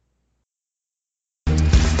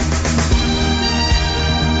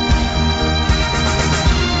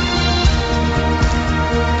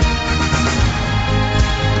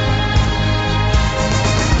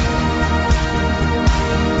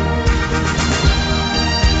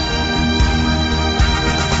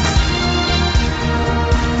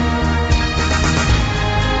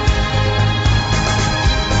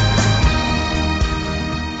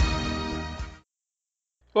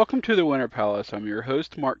Welcome to the Winter Palace. I'm your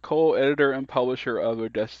host, Mark Cole, editor and publisher of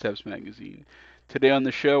Odessa Steps magazine. Today on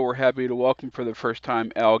the show, we're happy to welcome for the first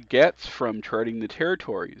time Al Getz from Charting the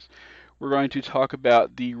Territories. We're going to talk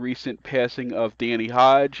about the recent passing of Danny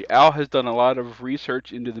Hodge. Al has done a lot of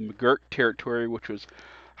research into the McGurk territory, which was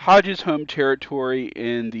Hodge's home territory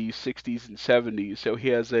in the 60s and 70s, so he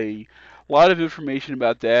has a lot of information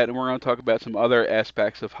about that, and we're going to talk about some other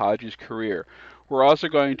aspects of Hodge's career. We're also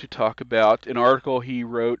going to talk about an article he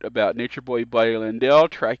wrote about Nature Boy Buddy Landel,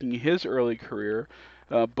 tracking his early career.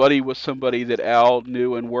 Buddy was somebody that Al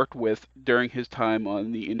knew and worked with during his time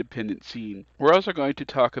on the independent scene. We're also going to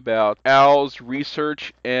talk about Al's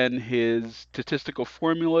research and his statistical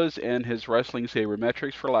formulas and his wrestling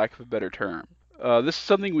sabermetrics, for lack of a better term. This is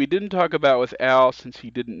something we didn't talk about with Al since he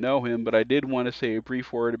didn't know him, but I did want to say a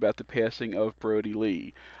brief word about the passing of Brody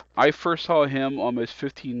Lee. I first saw him almost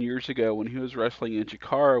 15 years ago when he was wrestling in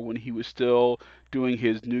Chikara when he was still doing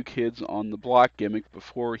his New Kids on the Block gimmick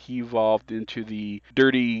before he evolved into the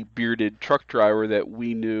dirty, bearded truck driver that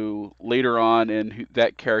we knew later on, and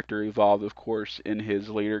that character evolved, of course, in his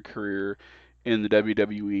later career in the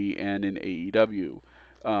WWE and in AEW.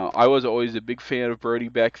 I was always a big fan of Brody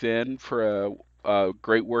back then for a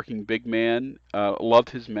great working big man. Loved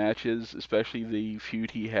his matches, especially the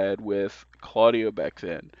feud he had with Claudio back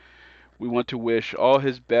then. We want to wish all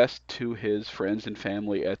his best to his friends and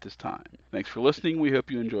family at this time. Thanks for listening. We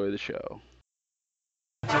hope you enjoy the show.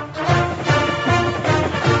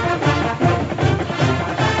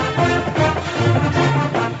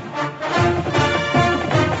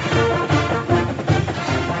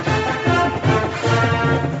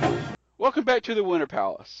 Welcome back to the Winter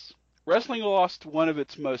Palace. Wrestling lost one of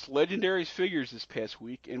its most legendary figures this past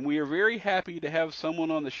week, and we are very happy to have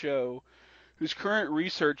someone on the show whose current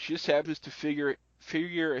research just happens to figure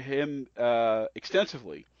him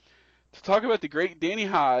extensively. To talk about the great Danny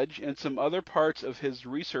Hodge and some other parts of his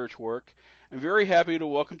research work, I'm very happy to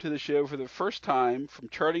welcome to the show for the first time from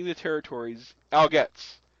Charting the Territories, Al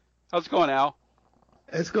Getz. How's it going, Al?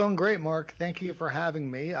 It's going great, Mark. Thank you for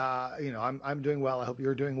having me. I'm doing well. I hope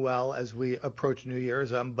you're doing well as we approach New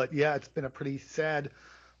Year's. But yeah, it's been a pretty sad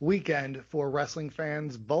weekend for wrestling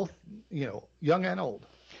fans, both young and old.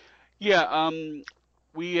 Yeah,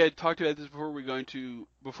 we had talked about this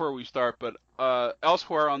before we start, but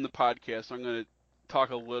elsewhere on the podcast, I'm going to talk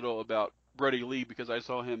a little about Brody Lee because I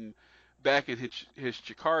saw him back in his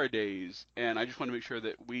Chikara days, and I just want to make sure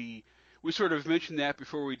that we sort of mention that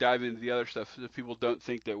before we dive into the other stuff, so that people don't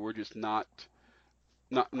think that we're just not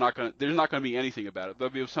going. There's not going to be anything about it.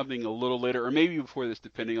 There'll be something a little later, or maybe before this,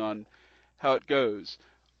 depending on how it goes.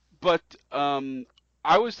 But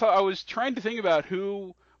I was trying to think about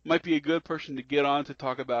who might be a good person to get on to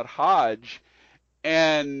talk about Hodge,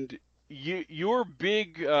 and your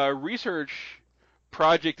big research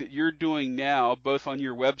project that you're doing now, both on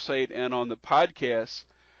your website and on the podcast,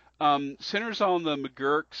 centers on the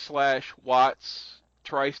McGurk slash Watts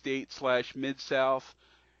tri-state slash mid-south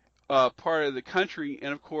part of the country,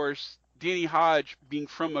 and of course, Danny Hodge, being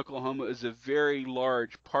from Oklahoma, is a very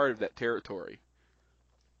large part of that territory.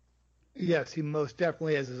 Yes, he most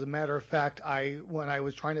definitely is. As a matter of fact, when I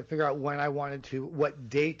was trying to figure out what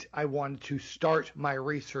date I wanted to start my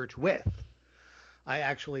research with, I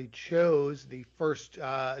actually chose the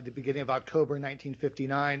beginning of October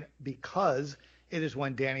 1959 because it is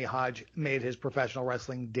when Danny Hodge made his professional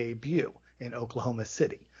wrestling debut in Oklahoma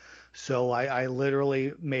City. So I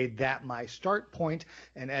literally made that my start point,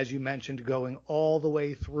 and as you mentioned, going all the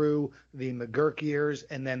way through the McGurk years,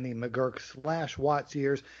 and then the McGurk slash Watts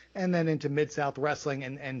years, and then into Mid-South Wrestling,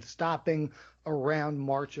 and stopping around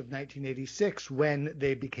March of 1986 when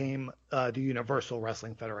they became the Universal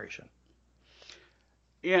Wrestling Federation.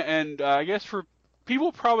 Yeah, and I guess for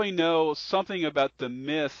people probably know something about the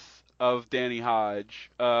myth of Danny Hodge,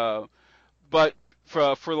 but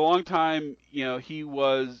for a long time, he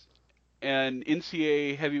was an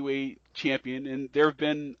NCAA heavyweight champion, and there have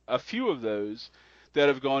been a few of those that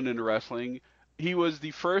have gone into wrestling. He was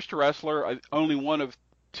the first wrestler, only one of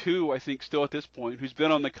two, I think, still at this point, who's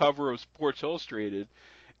been on the cover of Sports Illustrated,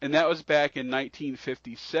 and that was back in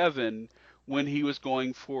 1957 when he was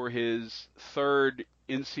going for his third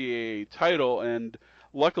NCAA title, and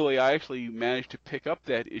luckily I actually managed to pick up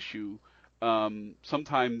that issue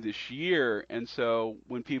sometime this year, and so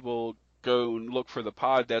when people go and look for the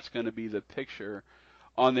pod, that's going to be the picture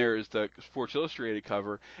on there is the Sports Illustrated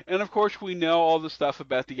cover. And of course, we know all the stuff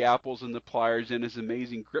about the apples and the pliers and his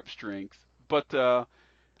amazing grip strength. But why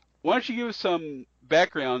don't you give us some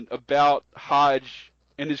background about Hodge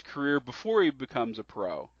and his career before he becomes a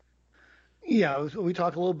pro? Yeah, we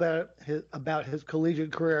talked a little bit about his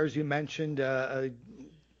collegiate career, as you mentioned.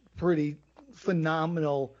 pretty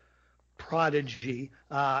phenomenal prodigy.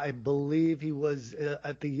 I believe he was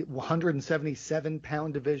at the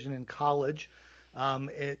 177-pound division in college.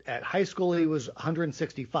 At high school, he was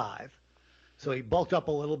 165. So he bulked up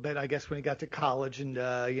a little bit, I guess, when he got to college and,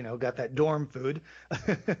 got that dorm food.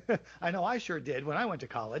 I know I sure did when I went to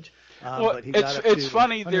college. Well, But he got up it's to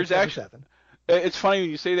funny. There's actually 177. it's funny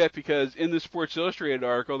when you say that because in the Sports Illustrated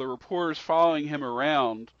article, the reporter's following him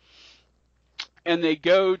around, and they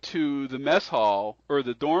go to the mess hall or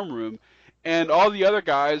the dorm room, and all the other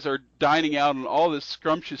guys are dining out on all this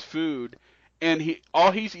scrumptious food, and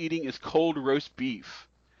all he's eating is cold roast beef,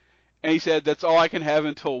 and he said that's all I can have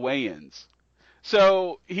until weigh-ins.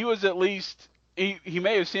 So he was at least he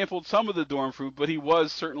may have sampled some of the dorm food, but he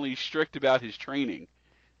was certainly strict about his training.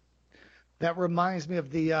 That reminds me of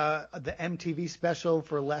the MTV special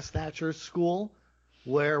for Les Thatcher's school,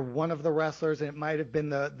 where one of the wrestlers, and it might have been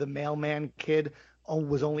the mailman kid,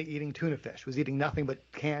 was only eating tuna fish, was eating nothing but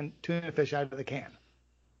canned tuna fish out of the can.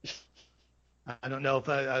 I don't know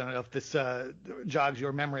if this jogs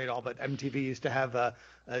your memory at all, but MTV used to have a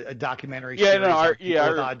documentary series on people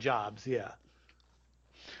with odd jobs. Yeah.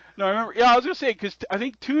 No, I remember. Yeah, I was gonna say because I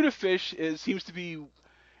think tuna fish seems to be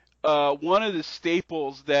one of the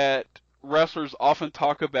staples that wrestlers often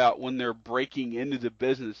talk about when they're breaking into the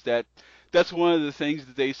business. That's one of the things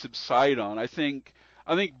that they subside on. I think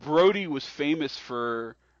Brody was famous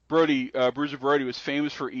for Bruiser Brody was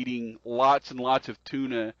famous for eating lots and lots of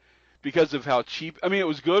tuna because of how cheap. I mean, it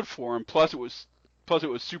was good for him. Plus, it was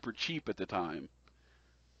super cheap at the time.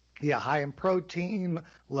 Yeah, high in protein,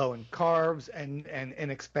 low in carbs, and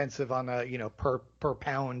inexpensive on a per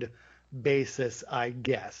pound basis, I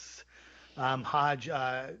guess. Hodge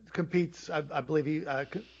competes. I believe he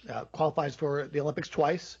qualifies for the Olympics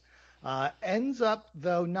twice. Ends up,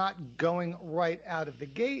 though, not going right out of the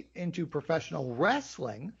gate into professional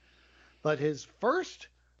wrestling, but his first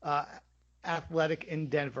athletic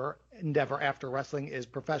endeavor after wrestling is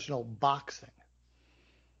professional boxing.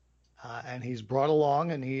 And he's brought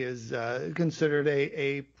along, and he is considered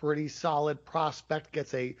a pretty solid prospect,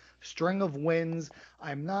 gets a string of wins.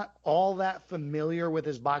 I'm not all that familiar with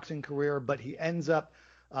his boxing career, but he ends up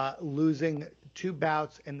losing 2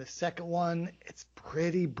 bouts, and the second one, it's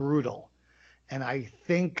pretty brutal. And I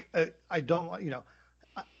think, I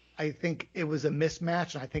think it was a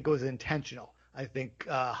mismatch, and I think it was intentional. I think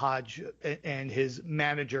Hodge and his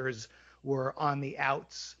managers were on the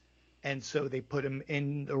outs, and so they put him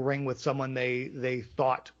in the ring with someone they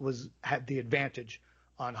thought had the advantage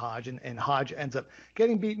on Hodge, and Hodge ends up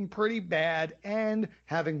getting beaten pretty bad and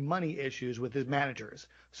having money issues with his managers.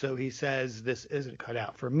 So he says, this isn't cut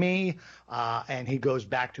out for me, and he goes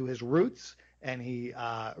back to his roots, and he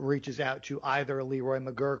reaches out to either Leroy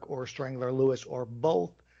McGurk or Strangler Lewis or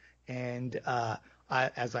both, and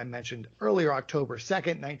as I mentioned earlier, October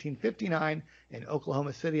 2nd, 1959, in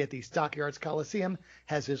Oklahoma City at the Stockyards Coliseum,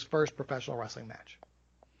 has his first professional wrestling match.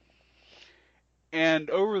 And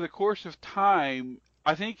over the course of time,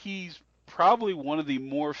 I think he's probably one of the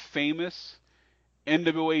more famous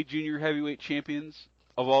NWA junior heavyweight champions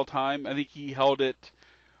of all time. I think he held it,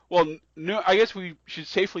 well, I guess we should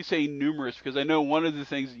safely say numerous, because I know one of the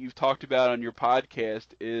things that you've talked about on your podcast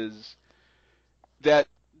is that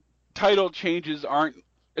title changes aren't,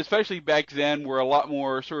 especially back then, were a lot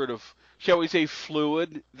more sort of, shall we say,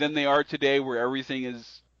 fluid than they are today, where everything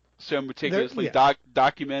is so meticulously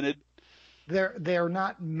documented. They're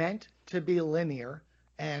not meant to be linear,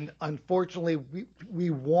 and unfortunately, we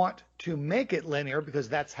want to make it linear because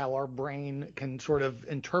that's how our brain can sort of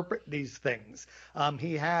interpret these things.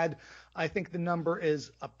 He had, I think the number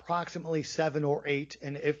is approximately 7 or 8,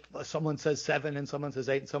 and if someone says 7 and someone says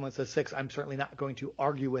 8 and someone says 6, I'm certainly not going to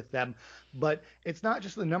argue with them. But it's not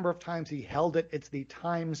just the number of times he held it, it's the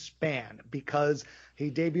time span, because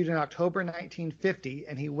he debuted in October 1950,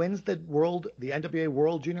 and he wins the NWA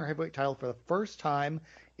World Junior Heavyweight title for the first time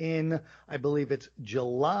in, I believe it's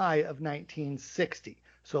July of 1960.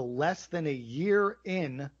 So less than a year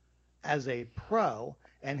in as a pro,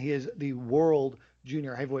 and he is the world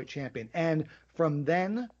junior heavyweight champion. And from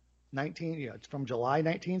then, it's from July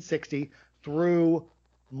 1960 through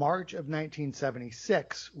March of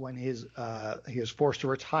 1976, when he is forced to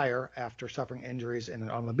retire after suffering injuries in an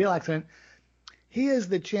automobile accident. He is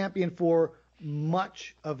the champion for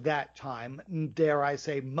much of that time, dare I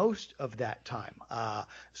say most of that time.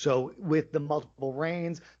 So with the multiple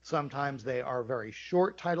reigns, sometimes they are very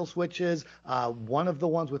short title switches. One of the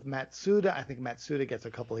ones with Matsuda, I think Matsuda gets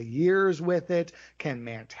a couple of years with it. Ken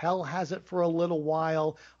Mantell has it for a little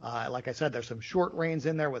while. Like I said, there's some short reigns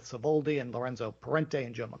in there with Savoldi and Lorenzo Parente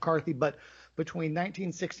and Joe McCarthy, but between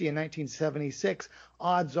 1960 and 1976,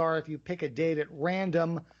 odds are if you pick a date at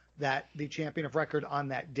random, that the champion of record on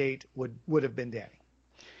that date would have been Danny.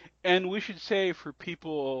 And we should say for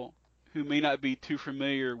people who may not be too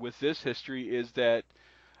familiar with this history is that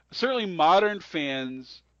certainly modern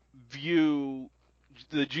fans view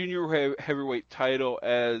the junior heavyweight title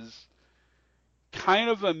as kind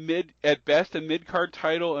of at best a mid card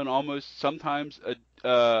title, and almost sometimes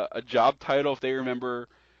a job title. If they remember,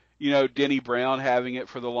 Denny Brown having it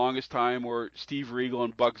for the longest time, or Steve Regal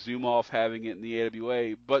and Buck Zumhofe having it in the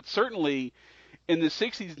AWA. But certainly in the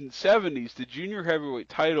 60s and 70s, the junior heavyweight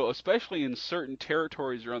title, especially in certain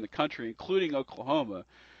territories around the country, including Oklahoma,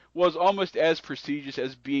 was almost as prestigious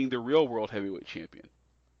as being the real world heavyweight champion.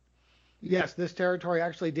 Yes, this territory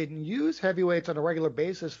actually didn't use heavyweights on a regular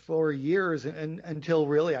basis for years, until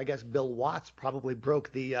really, I guess, Bill Watts probably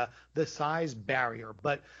broke the size barrier.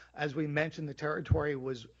 But as we mentioned, the territory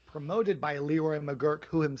was promoted by Leroy McGuirk,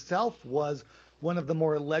 who himself was one of the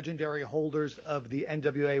more legendary holders of the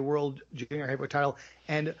NWA World Junior Heavyweight title,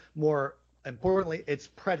 and more importantly, its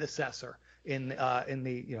predecessor in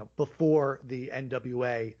the before the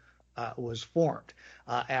NWA was formed.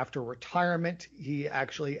 After retirement, he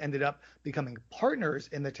actually ended up becoming partners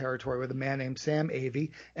in the territory with a man named Sam Avey,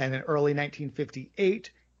 and in early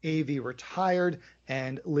 1958, Avey retired,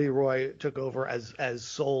 and Leroy took over as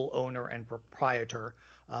sole owner and proprietor.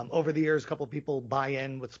 Over the years, a couple of people buy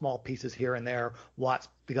in with small pieces here and there. Watts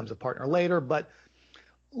becomes a partner later, but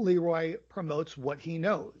Leroy promotes what he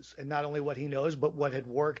knows, and not only what he knows, but what had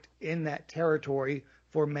worked in that territory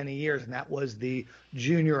for many years, and that was the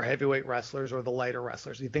junior heavyweight wrestlers, or the lighter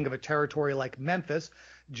wrestlers. You think of a territory like Memphis,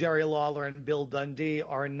 Jerry Lawler and Bill Dundee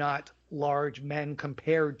are not large men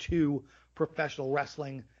compared to professional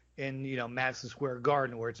wrestling in Madison Square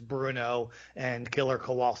Garden, where it's Bruno and Killer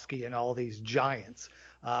Kowalski and all these giants.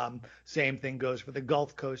 Same thing goes for the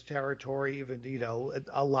Gulf Coast territory. Even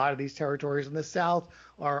a lot of these territories in the South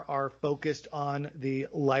are focused on the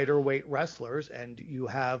lighter weight wrestlers, and you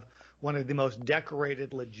have one of the most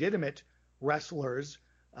decorated, legitimate wrestlers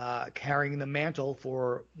carrying the mantle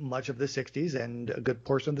for much of the 60s and a good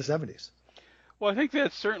portion of the 70s. Well, I think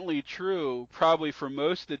that's certainly true, probably for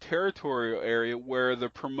most of the territorial area, where the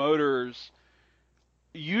promoters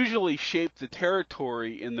usually shape the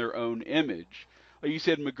territory in their own image. Like you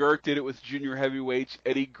said, McGuirk did it with junior heavyweights.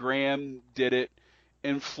 Eddie Graham did it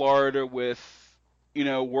in Florida with,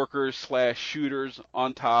 workers / shooters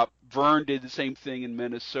on top. Vern did the same thing in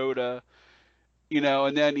Minnesota.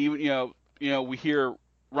 And then even, we hear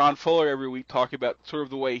Ron Fuller every week talk about sort of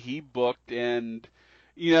the way he booked, and,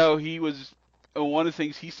 he was, one of the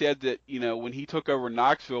things he said that, when he took over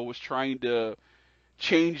Knoxville, was trying to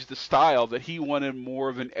change the style, that he wanted more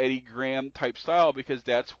of an Eddie Graham type style, because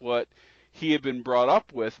that's what he had been brought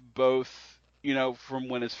up with, both, from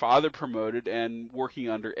when his father promoted and working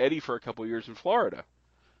under Eddie for a couple of years in Florida.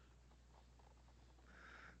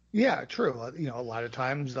 Yeah, true. A lot of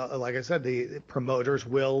times, like I said, the promoters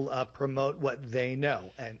will promote what they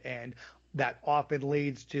know, and that often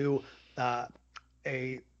leads to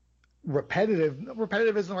a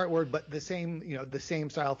repetitive isn't the right word, but the same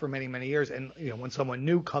style for many, many years. And when someone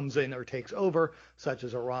new comes in or takes over, such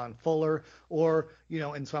as a Ron Fuller, or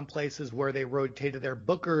in some places where they rotated their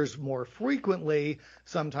bookers more frequently,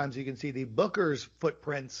 sometimes you can see the bookers'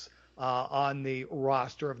 footprints on the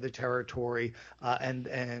roster of the territory,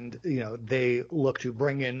 and they look to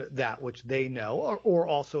bring in that which they know, or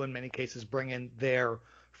also in many cases bring in their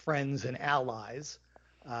friends and allies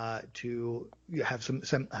to have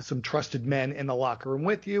some trusted men in the locker room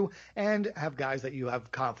with you, and have guys that you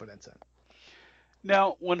have confidence in.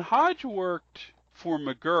 Now, when Hodge worked for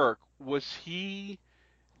McGuirk, was he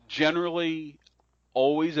generally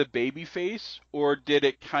always a babyface, or did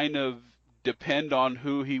it kind of depend on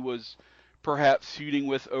who he was perhaps feuding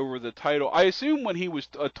with over the title? I assume when he was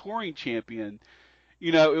a touring champion,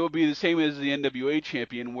 it would be the same as the NWA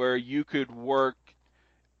champion, where you could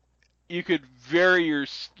vary your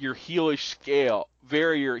heelish scale,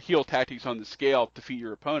 vary your heel tactics on the scale to defeat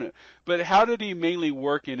your opponent. But how did he mainly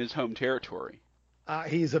work in his home territory?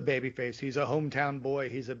 He's a babyface. He's a hometown boy.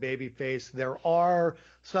 He's a babyface. There are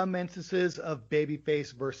some instances of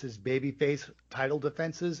babyface versus babyface title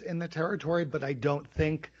defenses in the territory, but I don't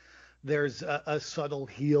think there's a subtle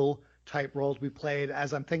heel type role to be played.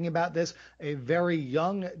 As I'm thinking about this, a very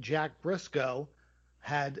young Jack Briscoe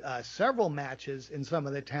had several matches in some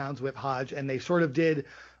of the towns with Hodge, and they sort of did,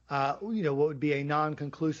 what would be a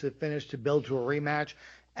non-conclusive finish to build to a rematch.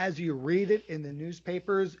 As you read it in the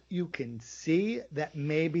newspapers, you can see that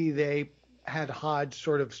maybe they had Hodge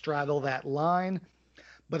sort of straddle that line,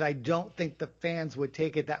 but I don't think the fans would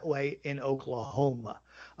take it that way in Oklahoma.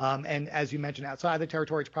 And as you mentioned, outside the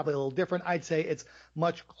territory, it's probably a little different. I'd say it's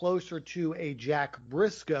much closer to a Jack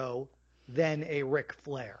Briscoe than a Ric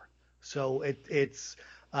Flair. So it's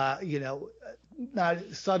not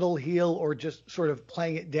subtle heel or just sort of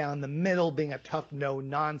playing it down the middle, being a tough, no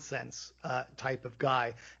nonsense type of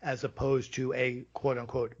guy, as opposed to a quote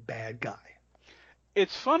unquote bad guy.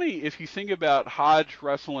 It's funny if you think about Hodge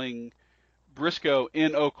wrestling Briscoe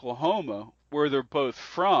in Oklahoma, where they're both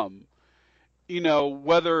from,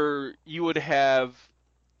 whether you would have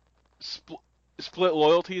split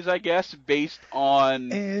loyalties, I guess, based on.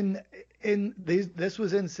 This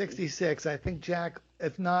was in '66. I think Jack,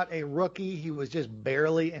 if not a rookie, he was just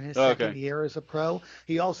barely in his Okay. second year as a pro.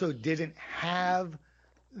 He also didn't have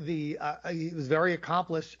he was very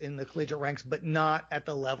accomplished in the collegiate ranks, but not at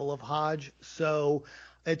the level of Hodge. So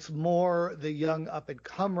it's more the young up and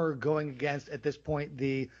comer going against at this point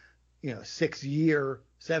the 6 year,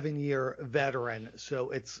 7 year veteran.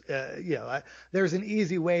 So it's there's an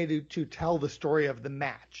easy way to tell the story of the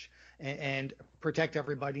match and protect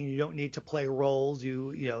everybody. You don't need to play roles.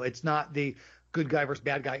 It's not the good guy versus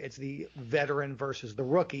bad guy. It's the veteran versus the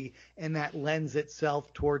rookie, and that lends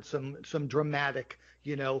itself towards some dramatic,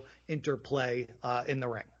 interplay in the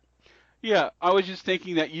ring. Yeah, I was just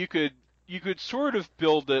thinking that you could sort of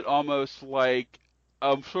build it almost like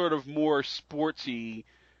a sort of more sportsy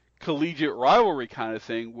collegiate rivalry kind of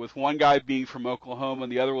thing, with one guy being from Oklahoma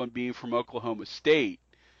and the other one being from Oklahoma State.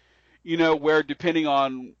 Where depending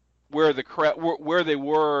on where they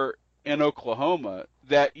were in Oklahoma,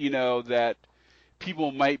 that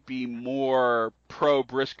people might be more pro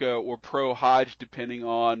Briscoe or pro Hodge depending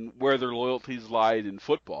on where their loyalties lied in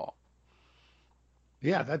football.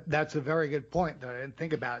 Yeah, that's a very good point that I didn't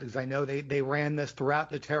think about because I know they ran this throughout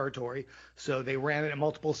the territory, so they ran it in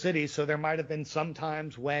multiple cities. So there might have been some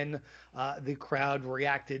times when the crowd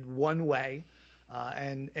reacted one way,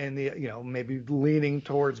 and the maybe leaning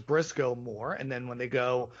towards Briscoe more, and then when they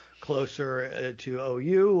go closer to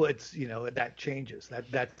OU, it's that changes.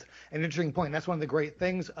 That's an interesting point. That's one of the great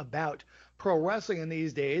things about pro wrestling in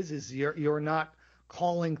these days is you're not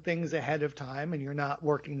calling things ahead of time and you're not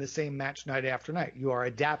working the same match night after night. You are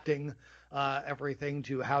adapting everything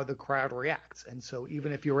to how the crowd reacts. And so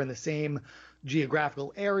even if you're in the same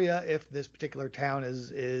geographical area, if this particular town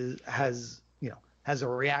has a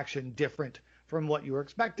reaction different from what you were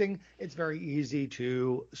expecting, it's very easy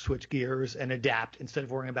to switch gears and adapt instead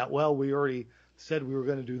of worrying about, well, we already said we were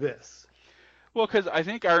going to do this. Well, because I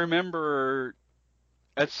think I remember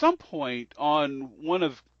at some point on one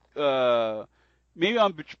of maybe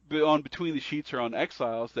on Between the Sheets or on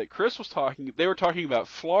Exiles that Chris was talking. They were talking about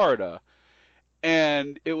Florida,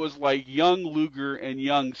 and it was like young Luger and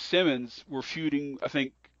young Simmons were feuding, I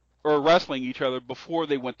think, or wrestling each other before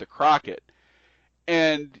they went to Crockett.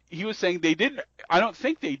 And he was saying they didn't. I don't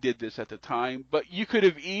think they did this at the time, but you could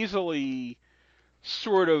have easily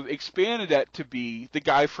sort of expanded that to be the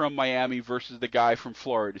guy from Miami versus the guy from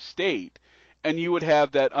Florida State, and you would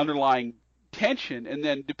have that underlying tension, and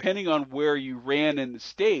then depending on where you ran in the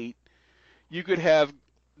state, you could have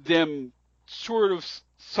them sort of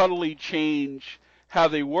subtly change how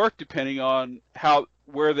they work depending on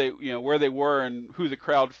where they were and who the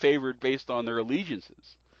crowd favored based on their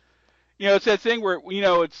allegiances. It's that thing where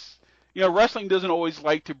it's wrestling doesn't always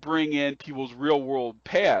like to bring in people's real world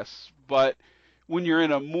past, but when you're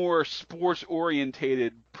in a more sports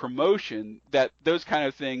orientated promotion, that those kind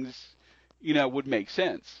of things would make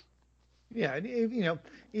sense. Yeah, and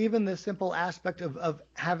even the simple aspect of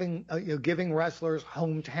having giving wrestlers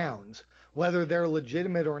hometowns, whether they're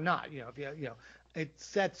legitimate or not. If it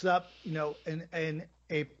sets up in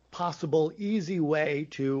a possible easy way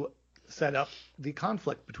to set up the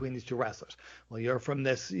conflict between these two wrestlers. Well, you're from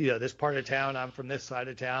this part of town, I'm from this side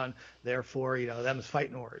of town, therefore them's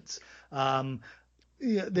fighting words.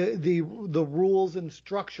 The rules and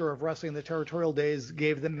structure of wrestling in the territorial days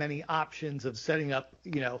gave them many options of setting up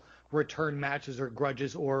return matches or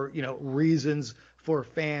grudges or reasons for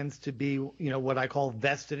fans to be what I call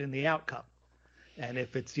vested in the outcome. And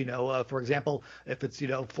if it's for example, if it's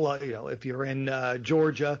if you're in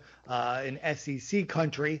Georgia, in SEC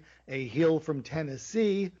country, a heel from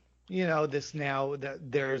Tennessee, this now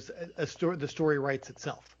that there's a story, the story writes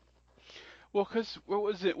itself. Well, because what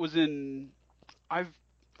was it? Was in I'm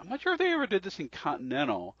not sure if they ever did this in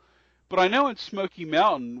Continental, but I know in Smoky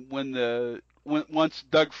Mountain when once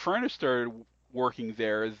Doug Furnace started working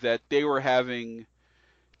there, that they were having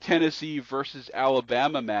Tennessee versus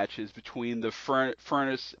Alabama matches between the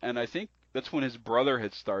Furnace, and I think that's when his brother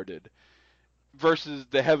had started, versus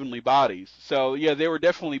the Heavenly Bodies. So yeah, they were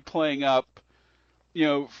definitely playing up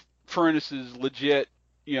Furness's legit,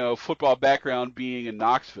 football background being in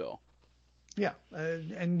Knoxville. Yeah,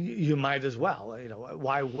 and you might as well.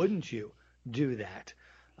 Why wouldn't you do that?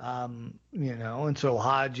 And so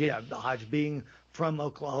Hodge, yeah, Hodge being from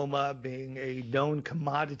Oklahoma, being a known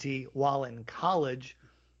commodity while in college,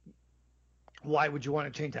 why would you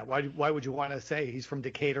want to change that? Why would you want to say he's from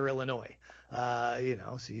Decatur, Illinois? So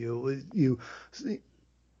you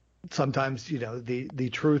sometimes the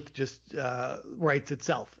truth just writes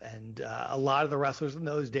itself, and a lot of the wrestlers in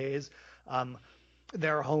those days.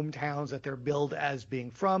 Their hometowns that they're billed as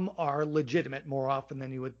being from are legitimate more often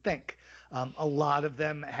than you would think. A lot of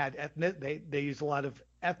them had they use a lot of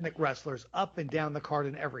ethnic wrestlers up and down the card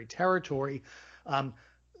in every territory. Um,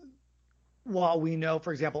 while we know,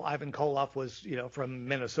 for example, Ivan Koloff was, from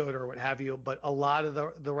Minnesota or what have you, but a lot of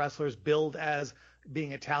the wrestlers billed as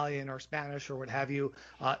being Italian or Spanish or what have you,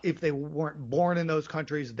 if they weren't born in those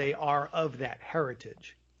countries, they are of that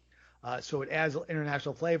heritage. So it adds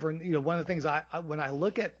international flavor. And one of the things when I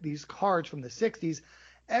look at these cards from the '60s,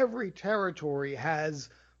 every territory has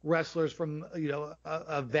wrestlers from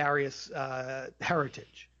a various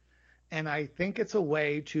heritage, and I think it's a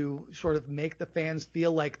way to sort of make the fans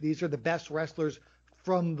feel like these are the best wrestlers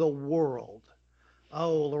from the world.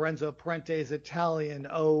 Oh, Lorenzo Parente is Italian.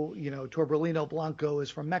 Oh, Torberlino Blanco is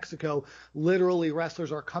from Mexico. Literally,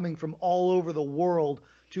 wrestlers are coming from all over the world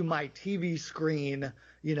to my TV screen,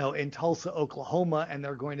 in Tulsa, Oklahoma, and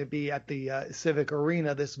they're going to be at the Civic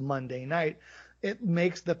Arena this Monday night. It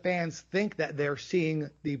makes the fans think that they're seeing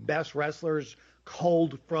the best wrestlers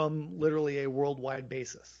culled from literally a worldwide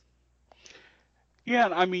basis. Yeah,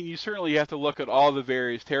 and I mean, you certainly have to look at all the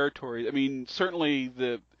various territories. I mean, certainly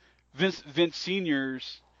the Vince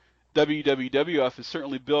Senior's WWF is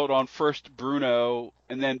certainly built on first Bruno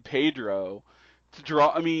and then Pedro to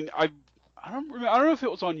draw. I mean, I don't know if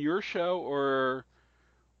it was on your show or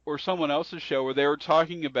someone else's show where they were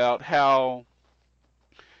talking about how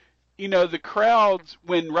the crowds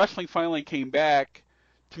when wrestling finally came back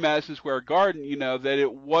to Madison Square Garden, that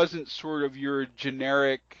it wasn't sort of your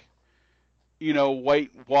generic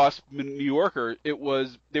white wasp New Yorker. It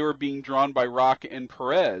was they were being drawn by Rock and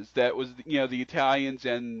Perez. That was the Italians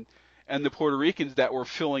and the Puerto Ricans that were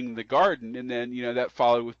filling the garden, and then that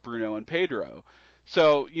followed with Bruno and Pedro.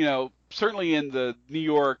 So certainly in the New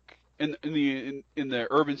York in the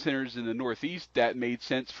urban centers in the Northeast, that made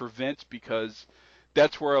sense for Vince because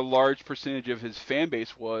that's where a large percentage of his fan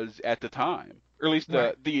base was at the time, or at least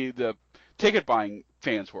Right. the ticket buying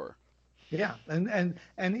fans were. Yeah, and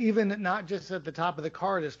even not just at the top of the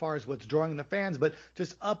card as far as what's drawing the fans, but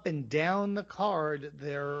just up and down the card,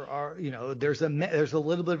 there are there's a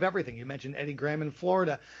little bit of everything. You mentioned Eddie Graham in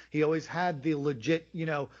Florida. He always had the legit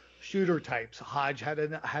shooter types. Hodge had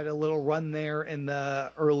a little run there in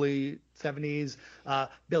the early '70s.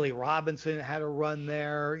 Billy Robinson had a run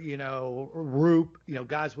there. Roop.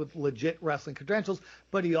 Guys with legit wrestling credentials.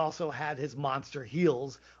 But he also had his monster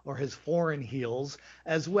heels or his foreign heels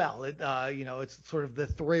as well. It's sort of the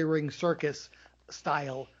three-ring circus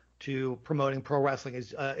style to promoting pro wrestling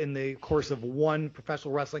is in the course of one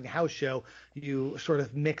professional wrestling house show, you sort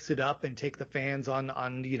of mix it up and take the fans on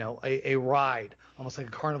a ride, almost like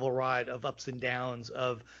a carnival ride of ups and downs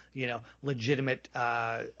of legitimate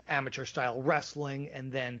amateur style wrestling,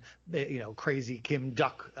 and then crazy Kim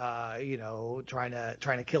Duck trying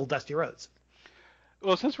to kill Dusty Rhodes.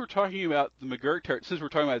 Well, since we're talking about the McGurk, since we're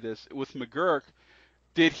talking about this with McGurk,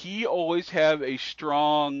 did he always have a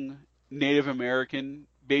strong Native American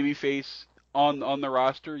babyface on the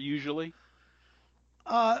roster usually?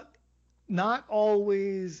 Uh, Not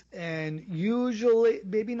always, and usually,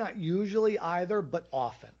 maybe not usually either, but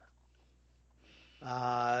often.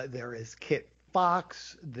 There is Kit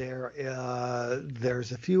Fox. There's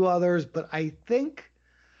a few others, but I think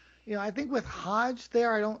with Hodge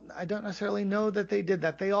there, I don't necessarily know that they did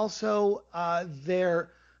that. They also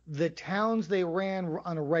the towns they ran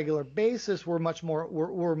on a regular basis were much more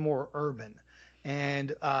were more urban.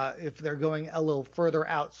 And if they're going a little further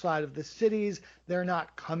outside of the cities, they're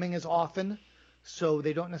not coming as often, so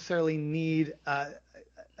they don't necessarily need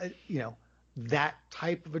that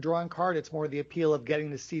type of a drawing card. It's more the appeal of getting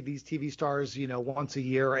to see these TV stars, once a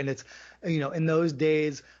year. And it's, in those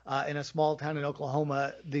days, in a small town in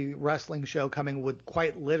Oklahoma, the wrestling show coming would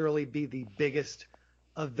quite literally be the biggest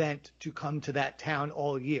event to come to that town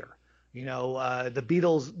all year. The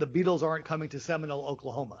Beatles aren't coming to Seminole,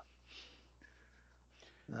 Oklahoma.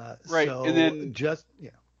 Right, and So then just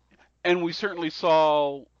yeah, and we certainly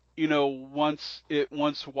saw once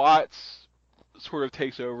Watts sort of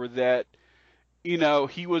takes over that he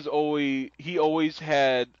always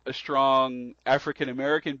had a strong African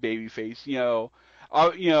American baby face.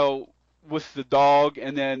 with the dog,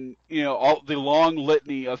 and then all the long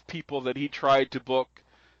litany of people that he tried to book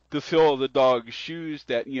to fill the dog's shoes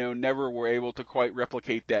that never were able to quite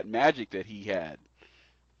replicate that magic that he had.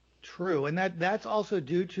 True, and that's also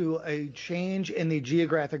due to a change in the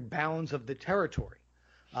geographic bounds of the territory.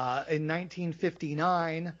 In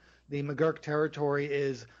 1959, the McGurk territory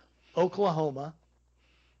is Oklahoma,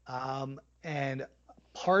 and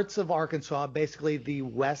parts of Arkansas, basically the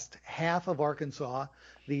west half of Arkansas,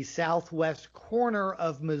 the southwest corner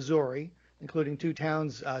of Missouri, including two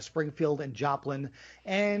towns, Springfield and Joplin,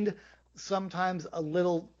 and sometimes a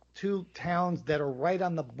little two towns that are right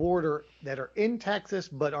on the border that are in Texas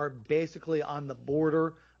but are basically on the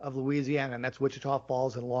border of Louisiana, and that's Wichita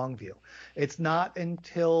Falls and Longview. It's not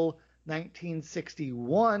until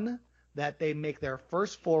 1961 that they make their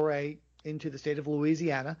first foray into the state of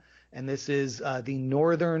Louisiana, and this is the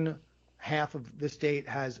northern half of the state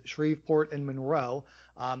has Shreveport and Monroe.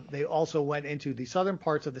 They also went into the southern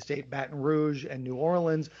parts of the state, Baton Rouge and New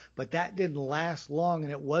Orleans, but that didn't last long,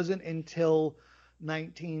 and it wasn't until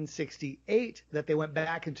 1968 that they went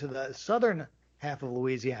back into the southern half of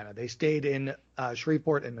Louisiana. They stayed in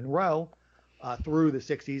Shreveport and Monroe through the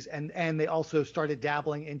 60s, and they also started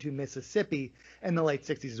dabbling into Mississippi in the late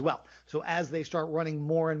 60s as well. So as they start running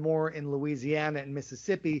more and more in Louisiana and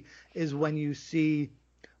Mississippi is when you see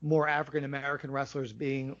more African American wrestlers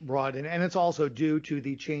being brought in, and it's also due to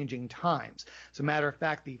the changing times. As a matter of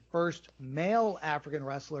fact, the first male African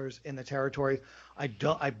wrestlers in the territory,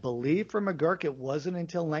 I believe for McGurk, it wasn't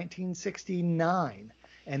until 1969,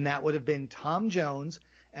 and that would have been Tom Jones,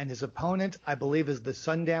 and his opponent, I believe, is the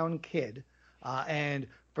Sundown Kid. And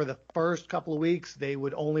for the first couple of weeks, they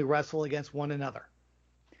would only wrestle against one another.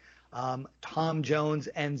 Tom Jones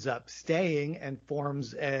ends up staying and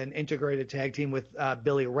forms an integrated tag team with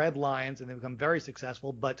Billy Red Lions, and they become very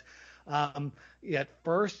successful. But at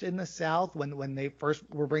first in the South, when they first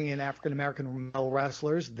were bringing in African American male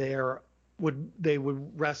wrestlers, they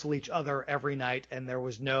would wrestle each other every night, and there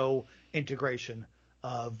was no integration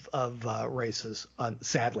of races,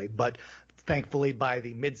 sadly. But thankfully, by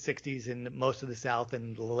the mid 60s in most of the South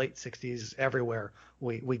and the late 60s everywhere,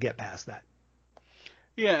 we get past that.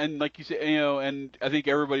 Yeah, and like you said, and I think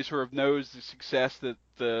everybody sort of knows the success that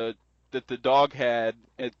the dog had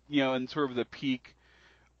at in sort of the peak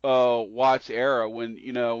Watts era when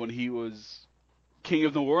he was King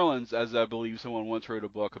of New Orleans, as I believe someone once wrote a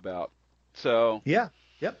book about. So yeah,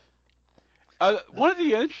 yep. One of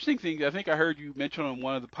the interesting things I think I heard you mention on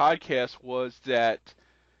one of the podcasts was that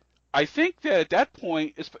I think that at that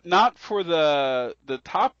point, it's not for the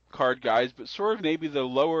top card guys, but sort of maybe the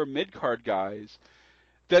lower mid card guys,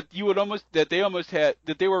 that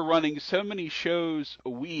they were running so many shows a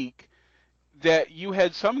week that you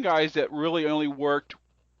had some guys that really only worked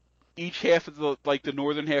each half of the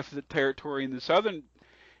northern half of the territory and the southern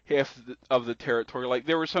half of the territory. Like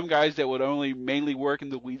there were some guys that would only mainly work in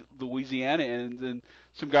the Louisiana end, and then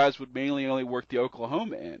some guys would mainly only work the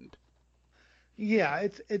Oklahoma end. Yeah,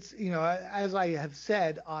 it's as I have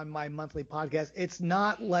said on my monthly podcast, it's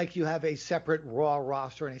not like you have a separate Raw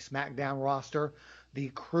roster and a SmackDown roster. The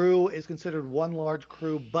crew is considered one large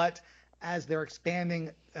crew, but as they're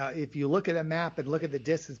expanding, if you look at a map and look at the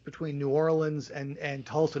distance between New Orleans and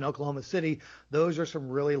Tulsa and Oklahoma City, those are some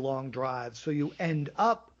really long drives. So you end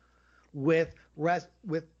up with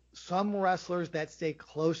some wrestlers that stay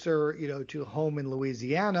closer, to home in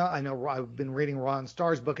Louisiana. I know I've been reading Ron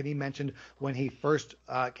Starr's book, and he mentioned when he first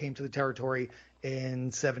came to the territory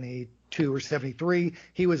in 72 or 73,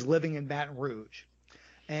 he was living in Baton Rouge.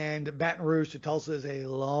 And Baton Rouge to Tulsa is a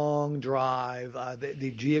long drive.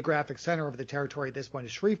 The geographic center of the territory at this point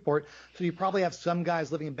is Shreveport. So you probably have some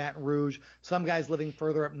guys living in Baton Rouge, some guys living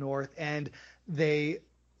further up north, and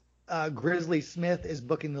Grizzly Smith is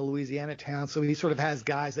booking the Louisiana town, so he sort of has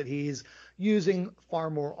guys that he's using far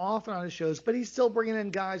more often on his shows, but he's still bringing in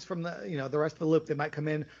guys from the rest of the loop. They might come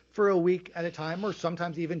in for a week at a time, or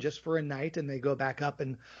sometimes even just for a night, and they go back up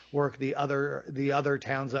and work the other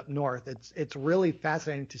towns up north. It's really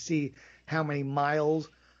fascinating to see how many miles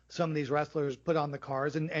some of these wrestlers put on the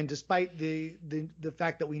cars, and despite the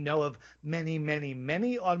fact that we know of many, many,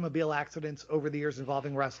 many automobile accidents over the years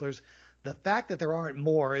involving wrestlers, the fact that there aren't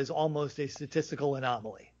more is almost a statistical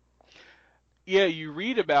anomaly. Yeah, you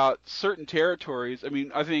read about certain territories. I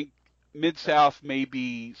mean, I think Mid-South may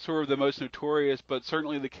be sort of the most notorious, but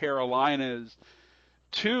certainly the Carolinas,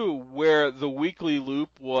 too, where the weekly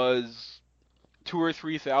loop was 2,000 or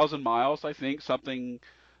 3,000 miles, I think, something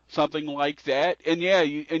like that. And yeah,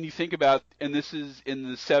 you think about, and this is in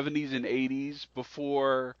the 70s and 80s,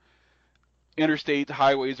 before interstate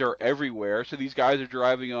highways are everywhere. So these guys are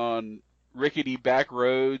driving on rickety back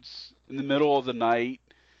roads in the middle of the night.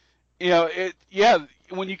 You know, yeah,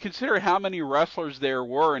 when you consider how many wrestlers there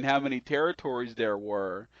were and how many territories there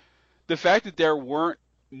were, the fact that there weren't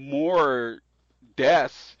more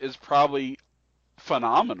deaths is probably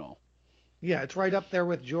phenomenal. Yeah, it's right up there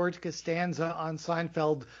with George Costanza on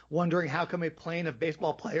Seinfeld wondering how come a plane of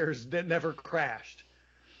baseball players that never crashed.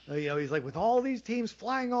 He's like, with all these teams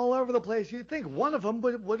flying all over the place, you'd think one of them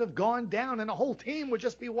would have gone down and a whole team would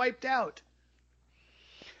just be wiped out.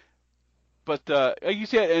 But like you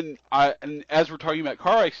said, and as we're talking about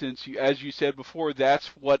car accidents, as you said before, that's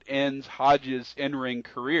what ends Hodges' in-ring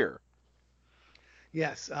career.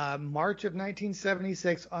 Yes, March of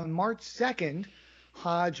 1976. On March 2nd,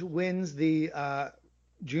 Hodge wins the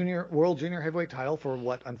World Junior Heavyweight title for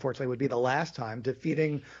what unfortunately would be the last time,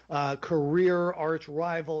 defeating career arch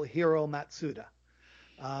rival Hiro Matsuda.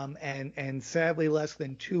 And sadly, less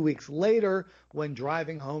than 2 weeks later, when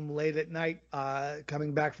driving home late at night,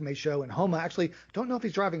 coming back from a show in Homa, actually don't know if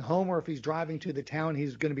he's driving home or if he's driving to the town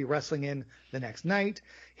he's going to be wrestling in the next night.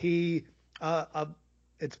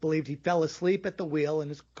 It's believed he fell asleep at the wheel and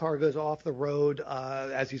his car goes off the road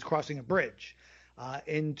as he's crossing a bridge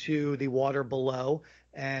into the water below.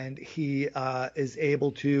 And he is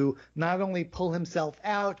able to not only pull himself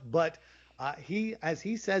out, but as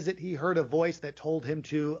he says it, he heard a voice that told him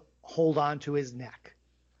to hold on to his neck.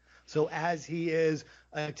 So as he is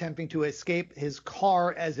attempting to escape his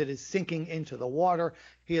car as it is sinking into the water,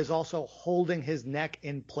 he is also holding his neck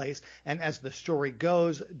in place. And as the story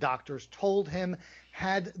goes, doctors told him,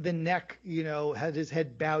 had the neck, had his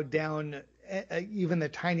head bowed down even the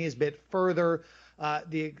tiniest bit further,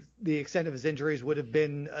 the extent of his injuries would have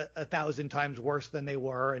been 1,000 times worse than they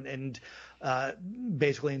were, and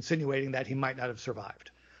basically insinuating that he might not have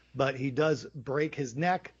survived. But he does break his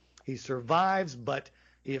neck. He survives, but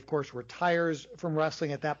he, of course, retires from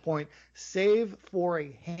wrestling at that point, save for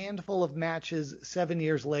a handful of matches 7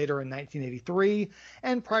 years later in 1983,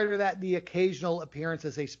 and prior to that, the occasional appearance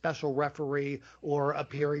as a special referee or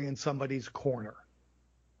appearing in somebody's corner.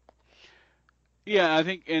 Yeah, I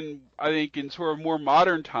think in sort of more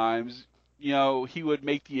modern times, he would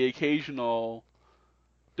make the occasional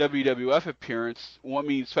WWF appearance. Well, I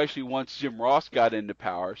mean, especially once Jim Ross got into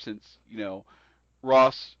power, since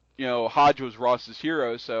Ross, Hodge was Ross's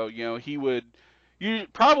hero, so he would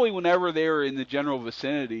probably whenever they were in the general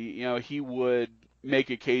vicinity, he would make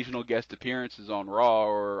occasional guest appearances on Raw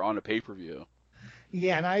or on a pay-per-view.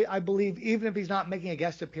 Yeah, and I believe even if he's not making a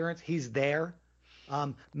guest appearance, he's there.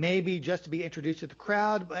 Maybe just to be introduced to the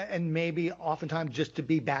crowd, and maybe oftentimes just to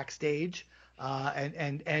be backstage,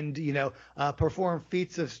 and perform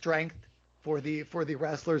feats of strength for the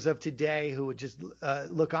wrestlers of today who would just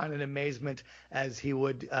look on in amazement as he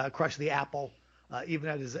would crush the apple, even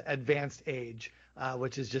at his advanced age,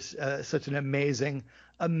 which is just such an amazing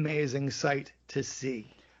sight to see.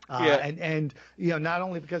 Yeah. And not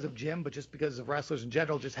only because of Jim, but just because of wrestlers in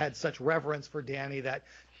general, just had such reverence for Danny that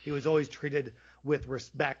he was always treated with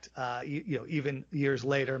respect, even years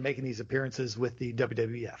later, making these appearances with the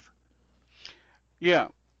WWF. Yeah.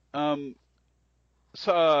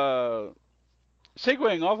 So,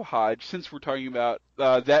 segueing off of Hodge, since we're talking about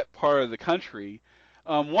that part of the country,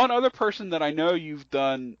 one other person that I know you've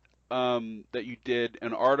done, that you did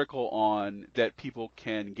an article on that people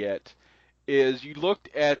can get, is you looked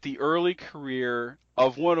at the early career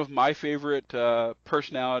of one of my favorite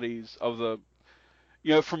personalities of the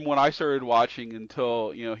from when I started watching until,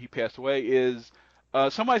 he passed away, is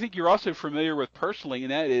someone I think you're also familiar with personally,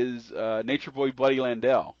 and that is Nature Boy Buddy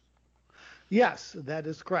Landel. Yes, that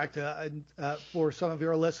is correct. For some of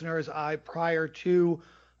your listeners, prior to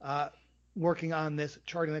working on this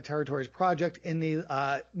Charting the Territories project in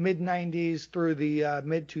the mid-90s through the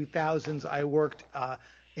mid-2000s, I worked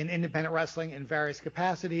in independent wrestling in various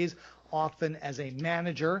capacities, often as a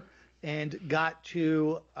manager, and got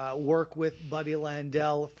to work with Buddy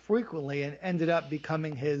Landel frequently and ended up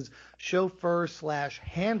becoming his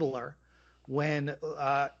chauffeur/handler when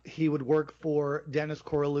he would work for Dennis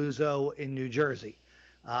Coralluzzo in New Jersey.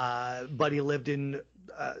 Buddy lived in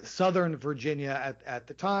Southern Virginia at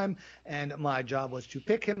the time, and my job was to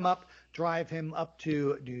pick him up, drive him up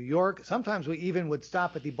to New York. Sometimes we even would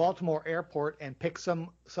stop at the Baltimore airport and pick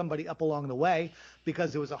somebody up along the way,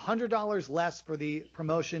 because it was $100 less for the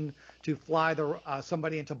promotion to fly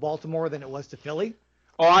somebody into Baltimore than it was to Philly.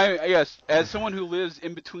 Oh, yes. As someone who lives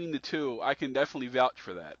in between the two, I can definitely vouch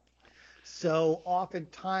for that. So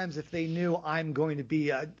oftentimes, if they knew I'm going to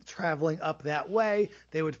be traveling up that way,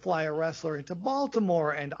 they would fly a wrestler into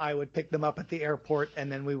Baltimore, and I would pick them up at the airport,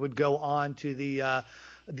 and then we would go on to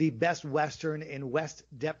the Best Western in West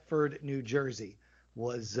Deptford, New Jersey,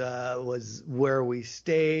 was where we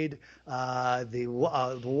stayed. The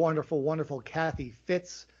wonderful, wonderful Kathy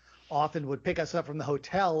Fitz often would pick us up from the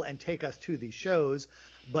hotel and take us to these shows,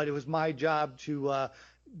 but it was my job to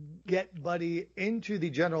get Buddy into the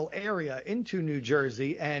general area, into New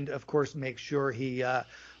Jersey, and of course make sure he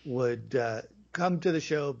would come to the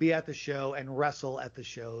show, be at the show, and wrestle at the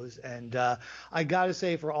shows. And I got to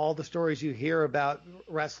say, for all the stories you hear about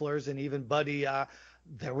wrestlers and even Buddy,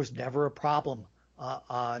 there was never a problem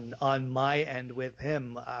on my end with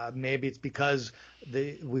him. Maybe it's because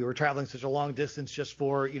we were traveling such a long distance just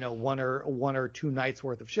for one or two nights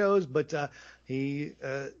worth of shows, but he.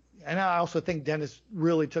 And I also think Dennis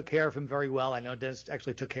really took care of him very well. I know Dennis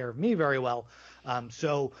actually took care of me very well.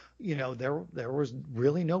 So there was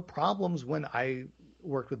really no problems when I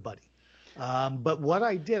worked with Buddy. But what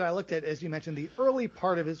I did, I looked at, as you mentioned, the early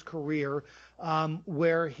part of his career,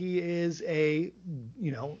 where he is a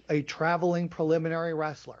traveling preliminary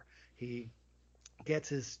wrestler. He gets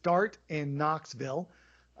his start in Knoxville,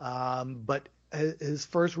 but his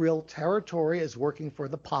first real territory is working for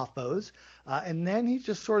the Poffos, and then he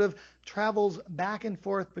just sort of travels back and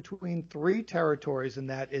forth between three territories, and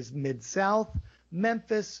that is Mid-South,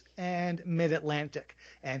 Memphis, and Mid-Atlantic.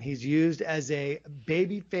 And he's used as a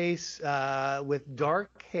babyface with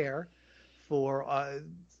dark hair for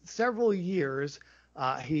several years.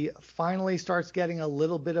 He finally starts getting a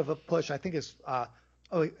little bit of a push. I think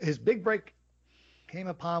his big break came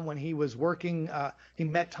upon when he was working. He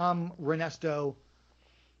met Tom Renesto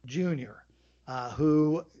Jr.,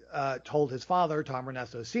 who told his father, Tom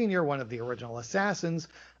Renesto Sr., one of the original assassins,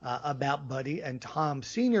 about Buddy. And Tom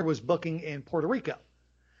Sr. was booking in Puerto Rico.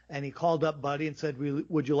 And he called up Buddy and said,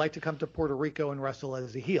 would you like to come to Puerto Rico and wrestle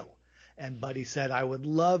as a heel? And Buddy said, I would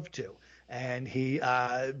love to. And he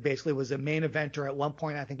basically was a main eventer at one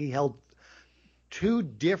point. I think he held two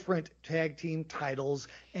different tag team titles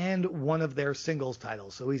and one of their singles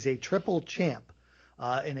titles. So he's a triple champ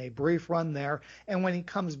in a brief run there. And when he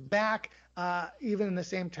comes back, even in the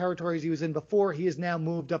same territories he was in before, he has now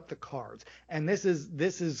moved up the cards. And this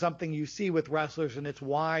is something you see with wrestlers, and it's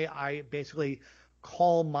why I basically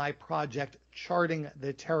call my project Charting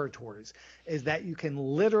the Territories, is that you can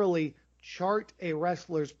literally chart a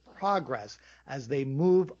wrestler's progress as they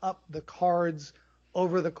move up the cards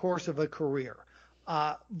over the course of a career.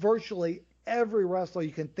 Virtually every wrestler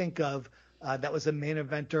you can think of that was a main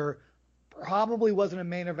eventer probably wasn't a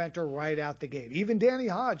main eventer right out the gate. Even Danny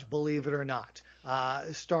Hodge, believe it or not,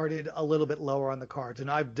 started a little bit lower on the cards. And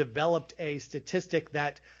I've developed a statistic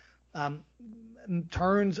that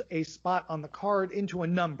turns a spot on the card into a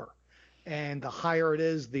number. And the higher it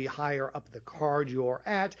is, the higher up the card you're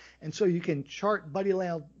at. And so you can chart Buddy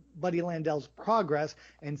Landel's progress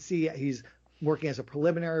and see he's working as a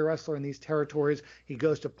preliminary wrestler in these territories. He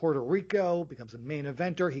goes to Puerto Rico, becomes a main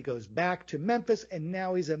eventer. He goes back to Memphis, and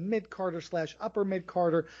now he's a mid-carder / upper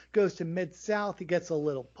mid-carder, goes to Mid-South. He gets a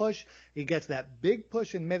little push. He gets that big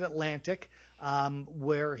push in Mid-Atlantic,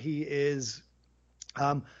 where he is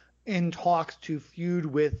in talks to feud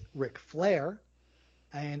with Ric Flair.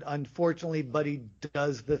 And unfortunately, Buddy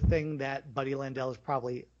does the thing that Buddy Landel is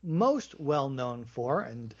probably most well known for,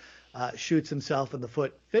 and shoots himself in the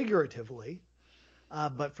foot figuratively.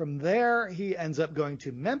 But from there, he ends up going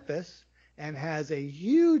to Memphis and has a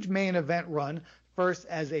huge main event run, first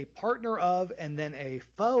as a partner of and then a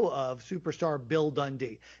foe of superstar Bill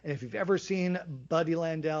Dundee. And if you've ever seen Buddy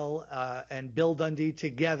Landel and Bill Dundee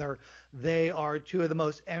together, they are two of the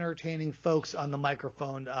most entertaining folks on the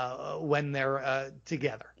microphone when they're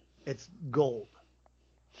together. It's gold.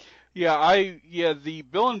 Yeah, the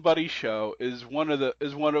Bill and Buddy show is one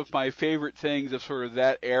of my favorite things of sort of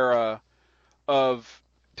that era of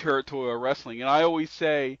territorial wrestling. And I always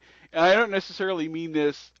say, and I don't necessarily mean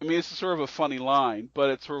this, I mean, this is sort of a funny line, but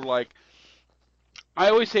it's sort of like, I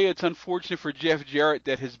always say it's unfortunate for Jeff Jarrett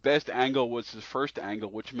that his best angle was his first angle,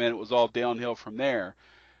 which meant it was all downhill from there.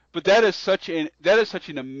 But that is such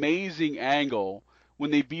an amazing angle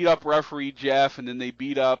when they beat up referee Jeff and then they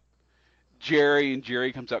beat up Jerry, and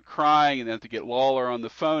Jerry comes out crying, and they have to get Lawler on the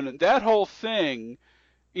phone, and that whole thing,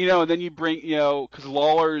 and then you bring, because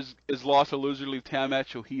Lawler is lost a loser leave town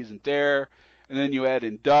match, so he isn't there, and then you add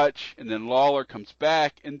in Dutch, and then Lawler comes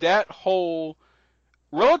back, and that whole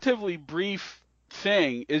relatively brief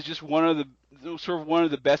thing is just one of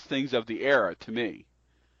the best things of the era to me.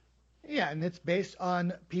 Yeah, and it's based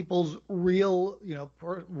on people's real,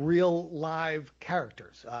 real live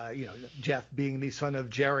characters. Jeff being the son of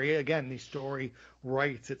Jerry. Again, the story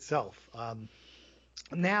writes itself.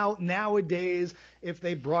 Nowadays, if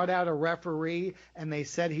they brought out a referee and they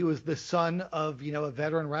said he was the son of, a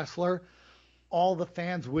veteran wrestler, all the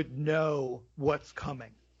fans would know what's coming.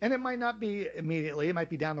 And it might not be immediately, it might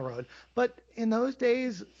be down the road. But in those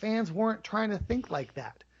days, fans weren't trying to think like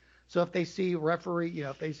that. So if they see referee,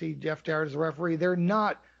 if they see Jeff Jarrett as a referee, they're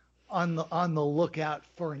not on the lookout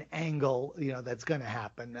for an angle, that's going to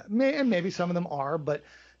happen. And maybe some of them are, but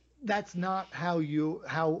that's not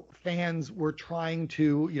how fans were trying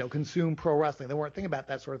to consume pro wrestling. They weren't thinking about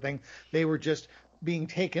that sort of thing. They were just being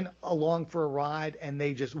taken along for a ride, and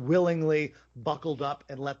they just willingly buckled up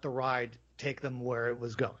and let the ride take them where it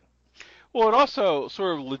was going. Well, it also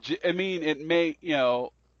sort of legit. I mean, it may,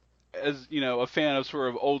 as a fan of sort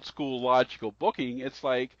of old school logical booking, it's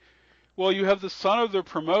like, well, you have the son of the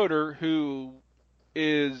promoter who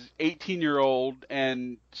is 18-year-old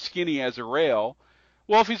and skinny as a rail.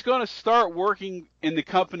 Well, if he's going to start working in the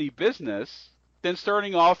company business, then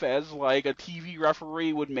starting off as like a TV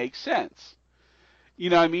referee would make sense.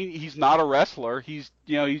 I mean, he's not a wrestler. He's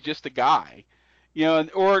just a guy.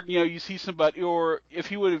 Or you see somebody, or if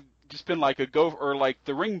he would have just been like a gopher or like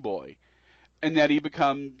the ring boy, and then he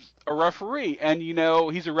becomes a referee, and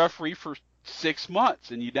he's a referee for 6 months,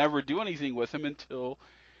 and you never do anything with him until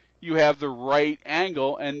you have the right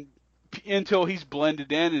angle, and until he's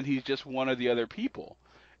blended in and he's just one of the other people.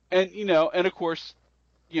 And of course,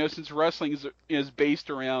 since wrestling is based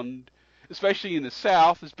around, especially in the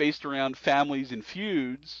South, is based around families and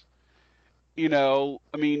feuds. I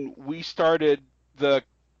mean, we started the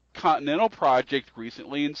Continental Project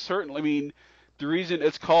recently, and certainly, I mean, the reason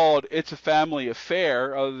it's called It's a Family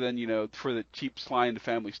Affair, other than, for the cheap Sly and the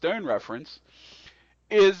Family Stone reference,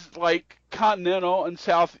 is like Continental and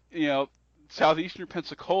southeastern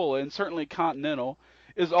Pensacola, and certainly Continental,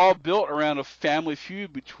 is all built around a family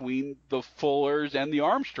feud between the Fullers and the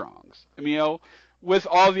Armstrongs. I mean, with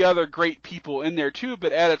all the other great people in there too,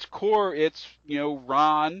 but at its core, it's,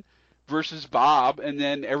 Ron versus Bob, and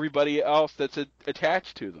then everybody else that's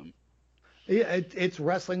attached to them. Yeah, it's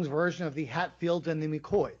wrestling's version of the Hatfields and the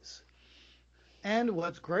McCoys. And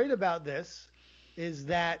what's great about this is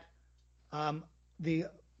that the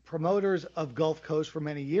promoters of Gulf Coast for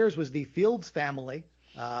many years was the Fields family.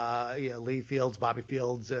 Lee Fields, Bobby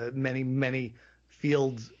Fields, many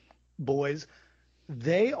Fields boys.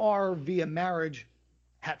 They are via marriage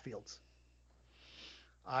Hatfields.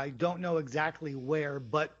 I don't know exactly where,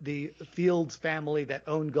 but the Fields family that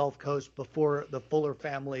owned Gulf Coast before the Fuller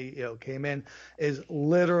family, came in, is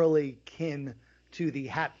literally kin to the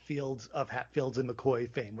Hatfields of Hatfields and McCoy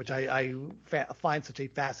fame, which I find such a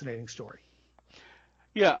fascinating story.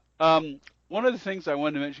 Yeah. One of the things I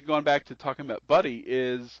wanted to mention, going back to talking about Buddy,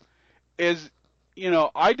 is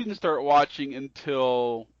I didn't start watching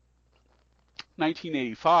until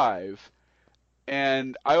 1985.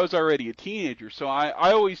 And I was already a teenager, so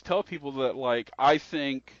I always tell people that, like, I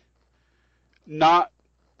think not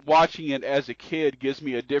watching it as a kid gives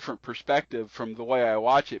me a different perspective from the way I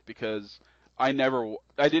watch it, because I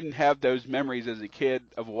didn't have those memories as a kid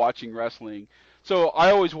of watching wrestling. So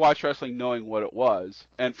I always watched wrestling knowing what it was,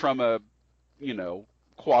 and from a,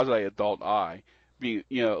 quasi-adult eye, being,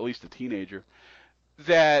 at least a teenager,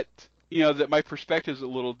 that, that my perspective is a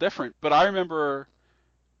little different. But I remember,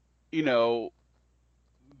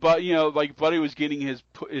 but like Buddy was getting his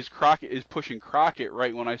pushing Crockett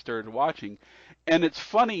right when I started watching, and it's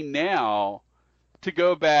funny now to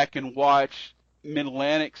go back and watch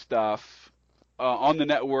Mid-Atlantic stuff on the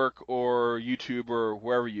network or YouTube or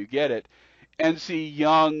wherever you get it, and see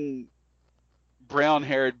young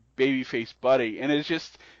brown-haired babyface Buddy, and it's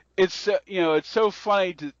so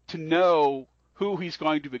funny to know who he's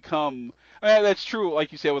going to become. I mean, that's true,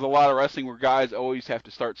 like you said, with a lot of wrestling where guys always have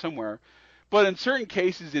to start somewhere. But in certain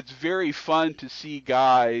cases, it's very fun to see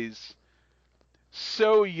guys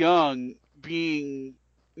so young being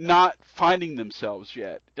not finding themselves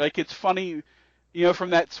yet. Like, it's funny, from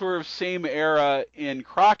that sort of same era in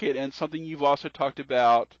Crockett, and something you've also talked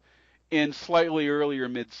about in slightly earlier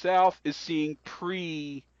Mid-South, is seeing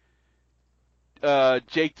pre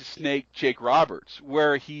Jake the Snake, Jake Roberts,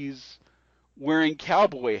 where he's wearing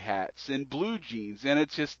cowboy hats and blue jeans, and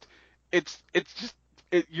it's just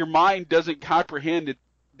your mind doesn't comprehend that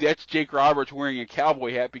that's Jake Roberts wearing a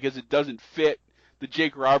cowboy hat, because it doesn't fit the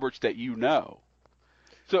Jake Roberts that you know.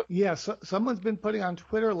 So yeah, someone's been putting on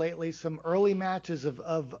Twitter lately some early matches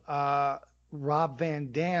of Rob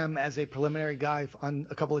Van Dam as a preliminary guy on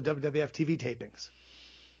a couple of WWF TV tapings.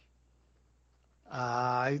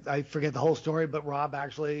 I forget the whole story, but Rob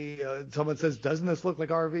actually, someone says, "Doesn't this look like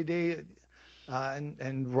RVD?"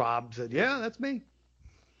 And Rob said, "Yeah, that's me."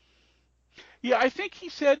 yeah, I think he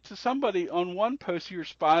said to somebody on one post, he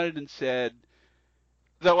responded and said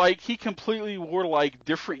that, like, he completely wore like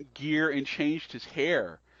different gear and changed his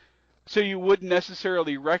hair. so you wouldn't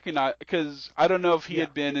necessarily recognize, because I don't know if he Yeah.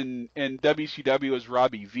 had been in WCW as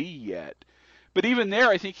Robbie V yet, but even there,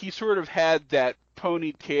 I think he sort of had that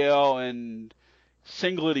ponytail and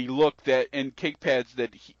singlety look that and kick pads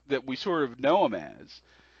that we sort of know him as.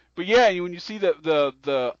 But yeah, when you see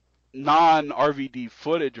the non RVD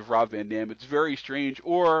footage of Rob Van Dam, it's very strange.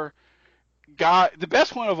 Or the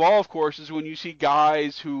best one of all, of course, is when you see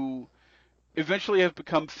guys who eventually have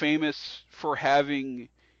become famous for having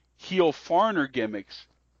heel foreigner gimmicks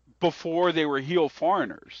before they were heel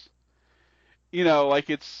foreigners. Like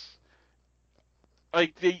it's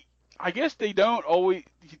like I guess they don't always,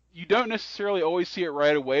 you don't necessarily always see it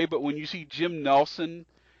right away, but when you see Jim Nelson,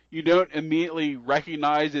 you don't immediately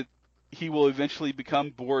recognize that he will eventually become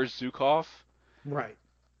Boris Zukov, Right.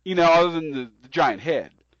 other than the giant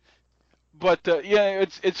head. But yeah,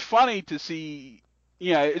 it's funny to see,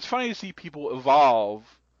 it's funny to see people evolve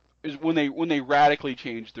is when they radically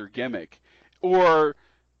change their gimmick, or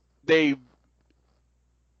they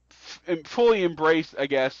fully embrace, I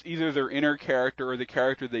guess, either their inner character or the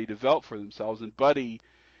character they develop for themselves. And Buddy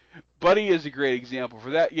is a great example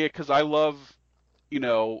for that. Yeah, because I love,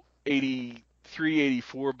 83,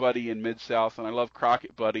 84 Buddy in Mid South, and I love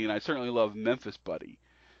Crockett Buddy, and I certainly love Memphis Buddy.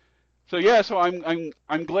 So yeah, so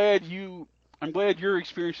I'm glad your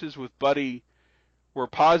experiences with Buddy were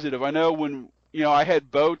positive. I know when I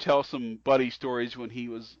had Bo tell some Buddy stories when he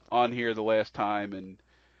was on here the last time, and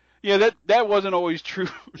yeah, that wasn't always true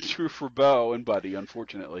true for Bo and Buddy,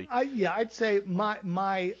 unfortunately. I'd say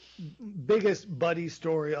my biggest Buddy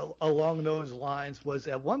story along those lines was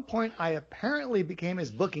at one point I apparently became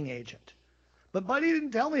his booking agent, but Buddy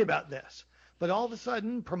didn't tell me about this. But all of a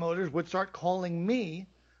sudden, promoters would start calling me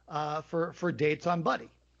for dates on Buddy.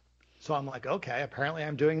 So I'm like, okay, apparently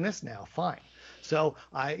I'm doing this now. Fine. So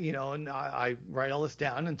I write all this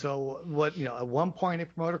down. And so at one point a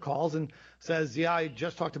promoter calls and says, yeah, I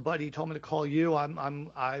just talked to Buddy. He told me to call you.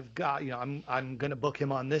 I've got, I'm going to book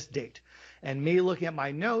him on this date. And me looking at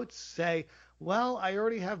my notes say, well, I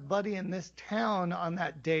already have Buddy in this town on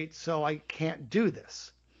that date, so I can't do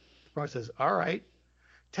this. The promoter says, all right.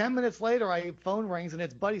 10 minutes later, phone rings and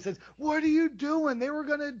it's Buddy. Says, what are you doing? They were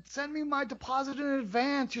going to send me my deposit in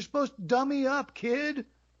advance. You're supposed to dummy up, kid.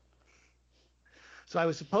 So I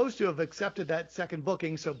was supposed to have accepted that second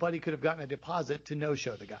booking so Buddy could have gotten a deposit to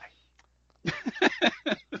no-show the guy.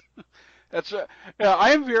 That's yeah,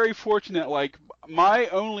 I am very fortunate. Like my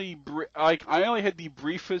only I only had the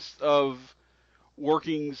briefest of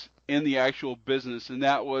workings in the actual business, and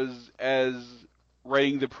that was as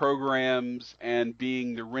writing the programs and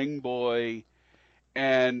being the ring boy,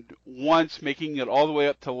 and once making it all the way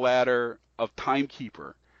up to ladder of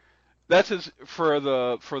timekeeper. That's for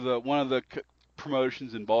the one of the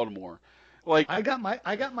promotions in Baltimore. Like I got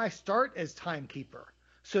my start as timekeeper.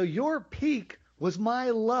 So your peak was my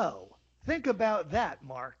low. Think about that,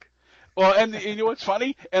 Mark. well, and you know what's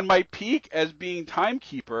funny? And my peak as being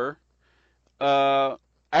timekeeper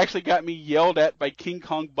actually got me yelled at by King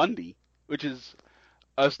Kong Bundy, which is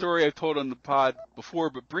a story I've told on the pod before.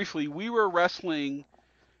 But briefly, we were wrestling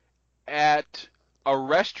at a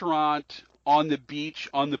restaurant on the beach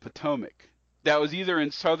on the Potomac. That was either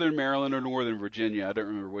in southern Maryland or northern Virginia. I don't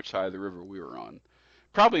remember which side of the river we were on.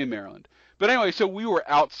 Probably in Maryland. But anyway, so we were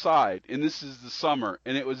outside, and this is the summer,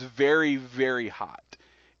 and it was very, very hot.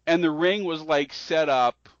 And the ring was like set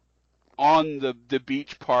up on the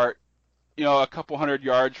beach part, a couple hundred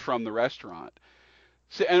yards from the restaurant.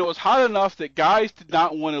 So, and it was hot enough that guys did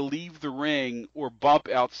not want to leave the ring or bump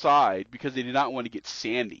outside because they did not want to get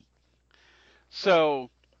sandy. So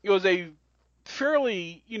it was a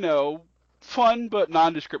fairly, fun but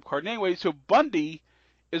nondescript card. Anyway, so Bundy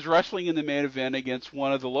is wrestling in the main event against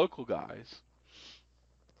one of the local guys.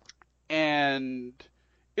 And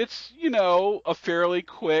it's, a fairly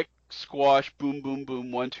quick squash, boom, boom,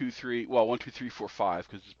 boom, 1, 2, 3, well, 1, 2, 3, 4, 5,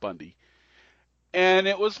 because it's Bundy. And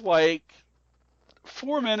it was like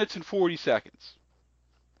 4 minutes and 40 seconds.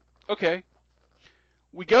 Okay.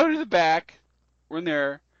 We go to the back, we're in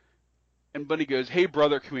there, and Bundy goes, hey,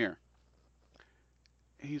 brother, come here.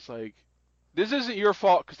 And he's like, this isn't your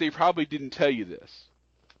fault because they probably didn't tell you this.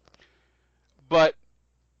 But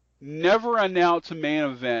never announce a main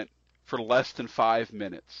event for less than 5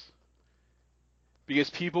 minutes because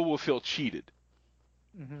people will feel cheated.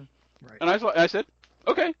 Mm-hmm. Right. And I said,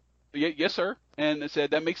 okay, yes, sir. And I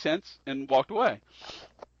said, that makes sense, and walked away.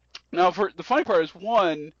 Now, for the funny part is,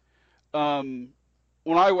 one, when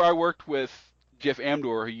I worked with Jeff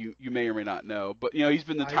Amdor, who you may or may not know, but, he's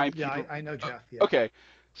been the timekeeper. Yeah, I know Jeff. Yeah. Okay.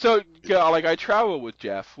 So, like, I traveled with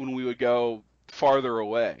Jeff when we would go farther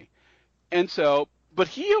away. And so, but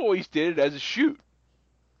he always did it as a shoot.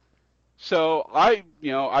 So I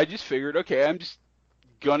just figured, okay, I'm just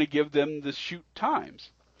gonna give them the shoot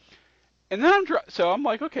times. And then so I'm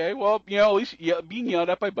like, okay, well, at least being yelled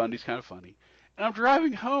at by Bundy's kind of funny. And I'm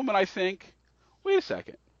driving home and I think, wait a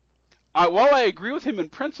second. While I agree with him in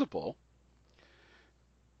principle,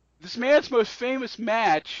 this man's most famous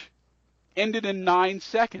match ended in 9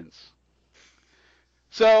 seconds.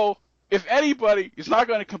 So if anybody is not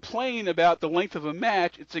going to complain about the length of a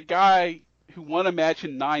match, it's a guy who won a match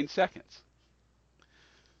in 9 seconds.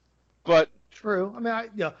 But True. I mean,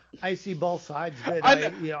 I see both sides of it.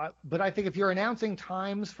 But I think if you're announcing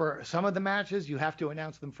times for some of the matches, you have to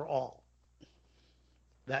announce them for all.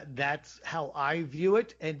 That's how I view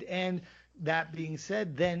it. And that being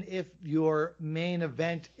said, then if your main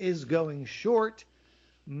event is going short,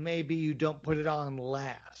 maybe you don't put it on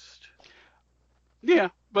last. Yeah,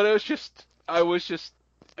 but I was just,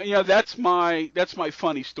 that's my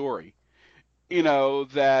funny story.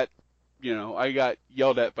 That, I got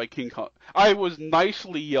yelled at by King Kong. I was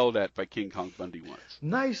nicely yelled at by King Kong Bundy once.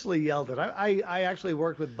 Nicely yelled at. I actually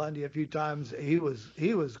worked with Bundy a few times. He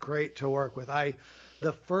was great to work with.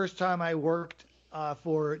 The first time I worked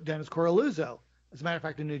for Dennis Coralluzzo, as a matter of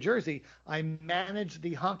fact, in New Jersey, I managed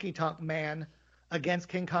the Honky Tonk Man against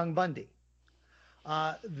King Kong Bundy.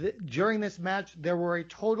 During this match, there were a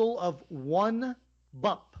total of one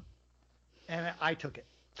bump, and I took it.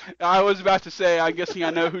 I was about to say, I'm guessing I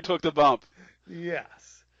know who took the bump.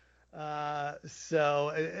 Yes.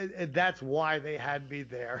 So that's why they had me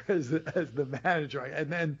there as the manager.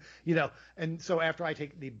 And then, and so after I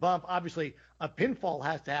take the bump, obviously a pinfall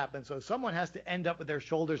has to happen. So someone has to end up with their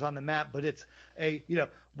shoulders on the mat, but it's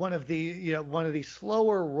one of the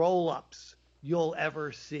slower roll-ups you'll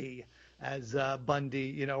ever see as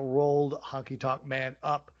Bundy, rolled Honky Tonk Man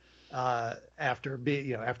up after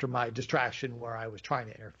my distraction where I was trying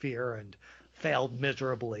to interfere and failed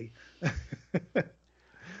miserably.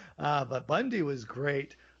 But Bundy was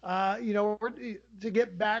great. To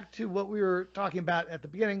get back to what we were talking about at the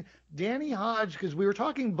beginning, Danny Hodge, because we were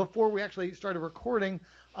talking before we actually started recording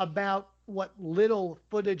about what little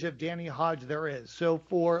footage of Danny Hodge there is. So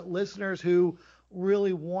for listeners who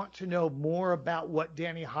really want to know more about what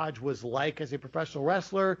Danny Hodge was like as a professional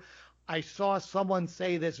wrestler, I saw someone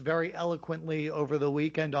say this very eloquently over the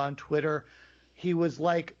weekend on Twitter. He was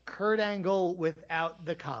like Kurt Angle without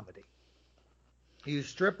the comedy. You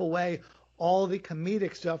strip away all the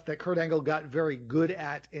comedic stuff that Kurt Angle got very good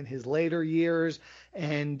at in his later years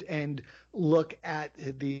and look at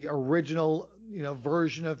the original,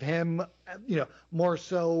 version of him, more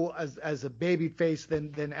so as a baby face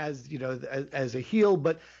than as, as a heel.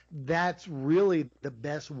 But that's really the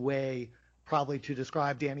best way probably to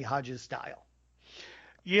describe Danny Hodge's style.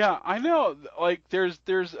 Yeah, I know. Like, there's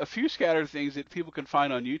a few scattered things that people can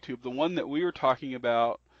find on YouTube. The one that we were talking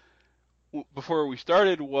about before we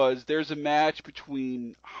started was there's a match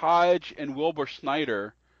between Hodge and Wilbur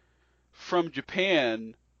Snyder from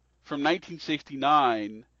Japan from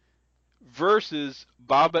 1969 versus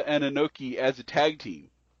Baba and Inoki as a tag team.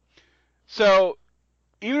 So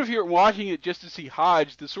even if you're watching it just to see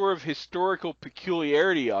Hodge, the sort of historical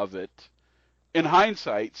peculiarity of it, in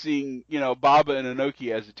hindsight, seeing Baba and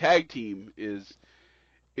Inoki as a tag team is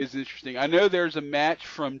interesting. I know there's a match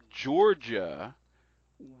from Georgia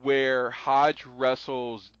where Hodge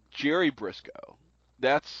wrestles Jerry Briscoe.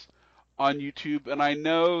 That's on YouTube, and I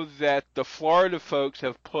know that the Florida folks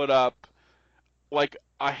have put up like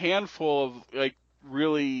a handful of like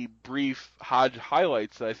really brief Hodge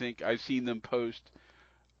highlights that I think I've seen them post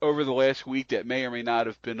over the last week that may or may not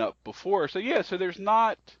have been up before. So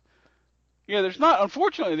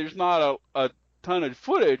unfortunately there's not a ton of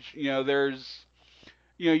footage. You've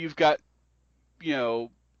got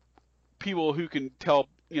people who can tell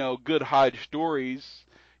good Hodge stories.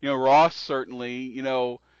 Ross certainly.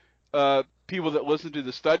 People that listen to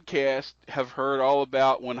the Studcast have heard all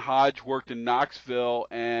about when Hodge worked in Knoxville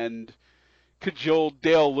and cajoled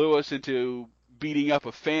Dale Lewis into beating up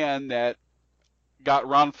a fan that got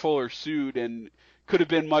Ron Fuller sued, and could have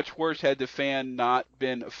been much worse had the fan not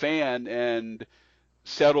been a fan and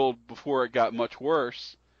settled before it got much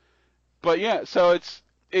worse. But yeah, so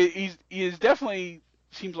he is definitely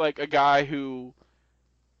seems like a guy who,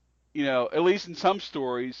 at least in some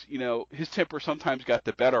stories, his temper sometimes got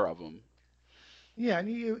the better of him. Yeah, and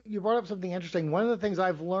you brought up something interesting. One of the things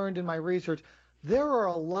I've learned in my research, there are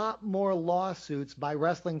a lot more lawsuits by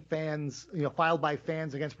wrestling fans, filed by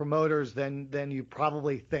fans against promoters than you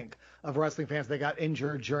probably think of wrestling fans that got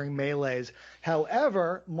injured during melees.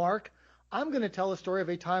 However, Mark, I'm going to tell a story of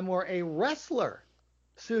a time where a wrestler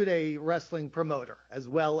sued a wrestling promoter, as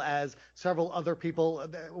well as several other people,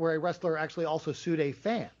 where a wrestler actually also sued a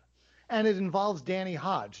fan. and it involves Danny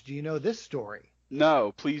Hodge. Do you know this story?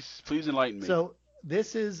 No, please enlighten me. So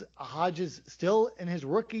this is Hodges still in his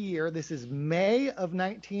rookie year. This is May of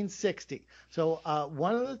 1960. So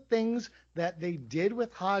one of the things that they did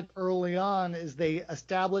with Hodge early on is they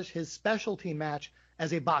established his specialty match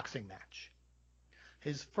as a boxing match.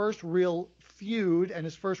 His first real feud and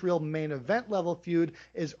his first real main event level feud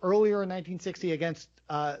is earlier in 1960 against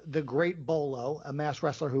the Great Bolo, a masked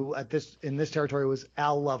wrestler who in this territory was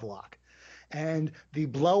Al Lovelock. And the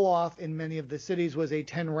blow-off in many of the cities was a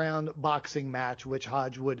 10-round boxing match, which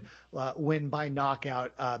Hodge would win by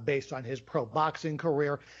knockout based on his pro boxing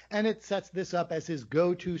career. And it sets this up as his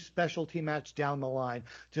go-to specialty match down the line,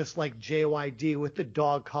 just like JYD with the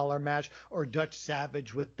dog collar match or Dutch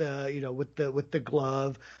Savage with the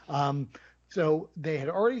glove. So they had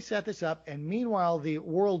already set this up, and meanwhile, the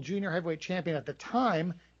world junior heavyweight champion at the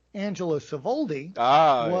time, Angelo Savoldi,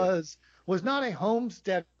 was not a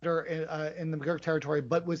homesteader in the McGurk territory,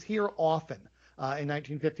 but was here often in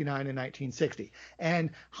 1959 and 1960.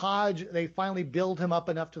 And Hodge, they finally build him up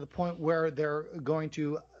enough to the point where they're going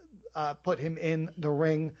to put him in the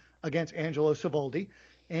ring against Angelo Savoldi.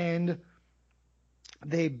 And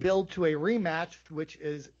they build to a rematch, which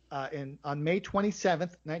is on May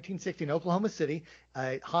 27th, 1960 in Oklahoma City,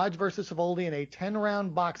 Hodge versus Savoldi in a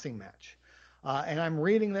 10-round boxing match. And I'm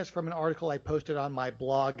reading this from an article I posted on my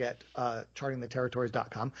blog at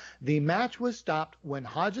chartingtheterritories.com. The match was stopped when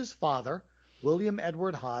Hodge's father, William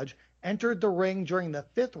Edward Hodge, entered the ring during the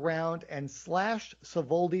 5th round and slashed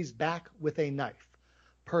Savoldi's back with a knife.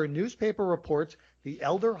 Per newspaper reports, the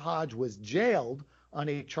elder Hodge was jailed on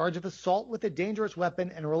a charge of assault with a dangerous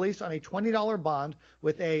weapon and released on a $20 bond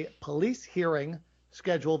with a police hearing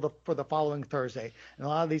scheduled for the following Thursday. And a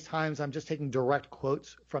lot of these times I'm just taking direct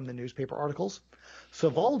quotes from the newspaper articles.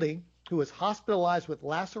 Savoldi, who was hospitalized with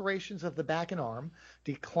lacerations of the back and arm,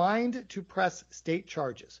 declined to press state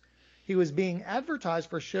charges. He was being advertised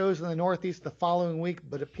for shows in the Northeast the following week,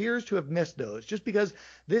 but appears to have missed those, just because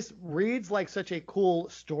this reads like such a cool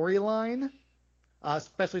storyline,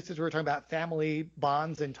 especially since we were talking about family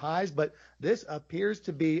bonds and ties, but this appears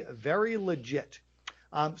to be very legit.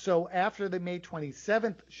 So after the May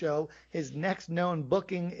 27th show, his next known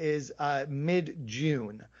booking is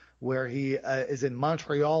mid-June, where he is in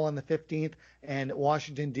Montreal on the 15th and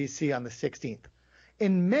Washington, D.C. on the 16th.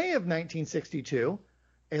 In May of 1962,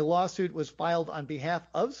 a lawsuit was filed on behalf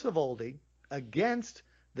of Savoldi against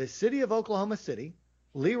the city of Oklahoma City,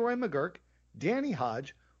 Leroy McGurk, Danny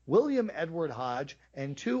Hodge, William Edward Hodge,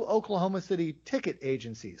 and 2 Oklahoma City ticket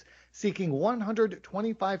agencies, seeking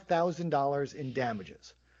 $125,000 in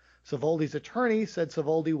damages. Savoldi's attorney said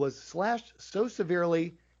Savoldi was slashed so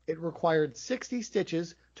severely it required 60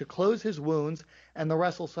 stitches to close his wounds, and the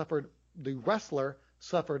wrestler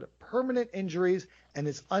suffered permanent injuries and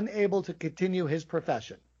is unable to continue his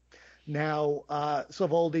profession. Now,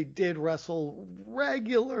 Savoldi did wrestle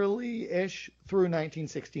regularly-ish through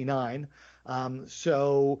 1969,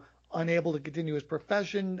 so unable to continue his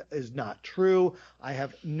profession is not true. I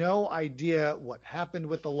have no idea what happened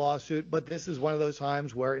with the lawsuit, but this is one of those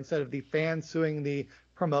times where instead of the fan suing the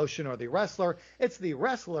promotion or the wrestler, it's the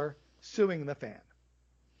wrestler suing the fan.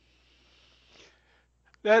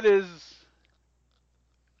 That is,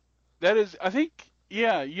 I think,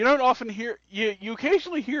 yeah, you don't often hear, you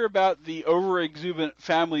occasionally hear about the over-exuberant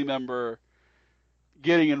family member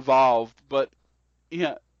getting involved, but,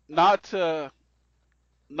 yeah, not in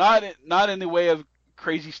the way of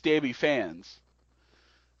crazy stabby fans.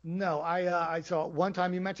 No, I saw one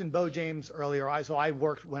time you mentioned Bo James earlier. I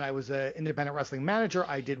worked when I was an independent wrestling manager.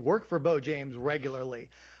 I did work for Bo James regularly,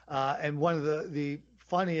 and one of the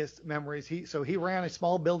funniest memories. He ran a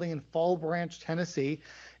small building in Fall Branch, Tennessee.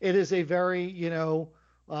 It is a very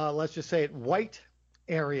let's just say it white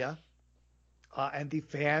area, and the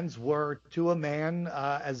fans were to a man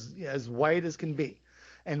as white as can be.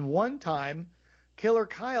 And one time, Killer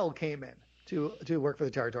Kyle came in to work for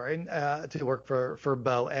the territory and to work for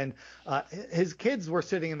Bo, and his kids were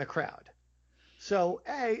sitting in the crowd. So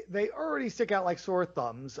they already stick out like sore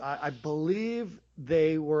thumbs. I believe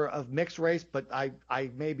they were of mixed race, but I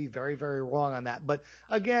may be very, very wrong on that. But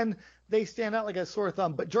again, they stand out like a sore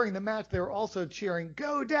thumb. But during the match, they were also cheering,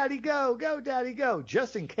 "Go, Daddy, go! Go, Daddy, go!"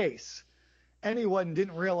 just in case anyone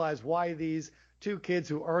didn't realize why these 2 kids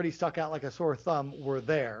who already stuck out like a sore thumb were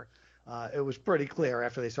there. It was pretty clear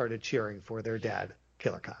after they started cheering for their dad,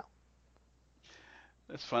 Killer Kyle.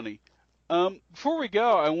 That's funny. Before we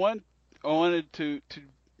go, I wanted to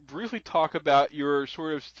briefly talk about your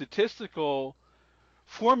sort of statistical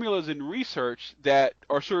formulas and research that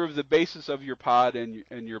are sort of the basis of your pod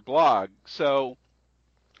and your blog. So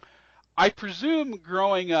I presume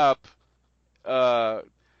growing up, uh,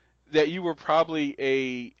 that you were probably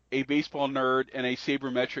a baseball nerd and a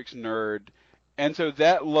sabermetrics nerd, and so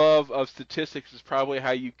that love of statistics is probably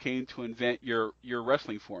how you came to invent your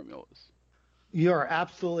wrestling formulas. You're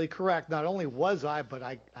absolutely correct. Not only was I, but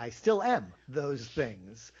I still am those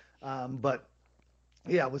things. But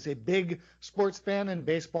yeah, I was a big sports fan and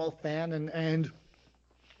baseball fan, and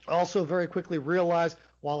also very quickly realized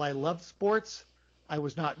while I loved sports, I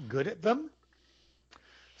was not good at them.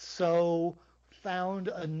 So found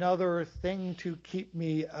another thing to keep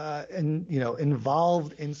me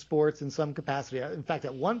involved in sports in some capacity. In fact,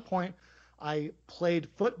 at one point, I played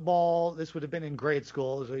football. This would have been in grade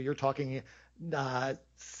school. So you're talking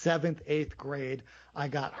seventh, eighth grade. I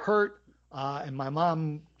got hurt, and my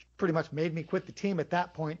mom pretty much made me quit the team at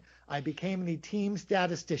that point. I became the team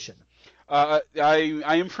statistician. I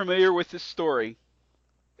am familiar with this story.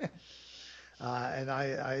 And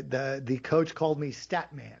the coach called me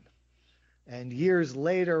Statman. And years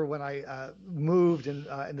later, when I moved and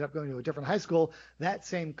ended up going to a different high school, that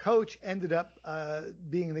same coach ended up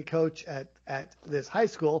being the coach at this high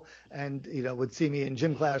school, and would see me in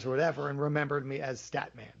gym class or whatever, and remembered me as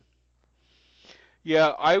Statman.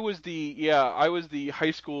 I was the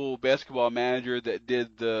high school basketball manager that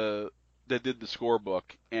did the scorebook,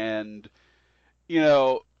 and you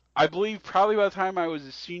know I believe probably by the time I was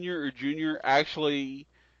a senior or junior, actually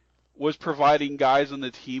was providing guys on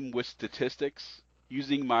the team with statistics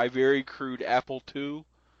using my very crude Apple II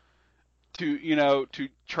to to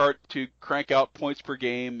chart to crank out points per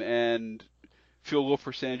game and field goal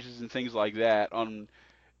percentages and things like that on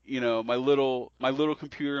my little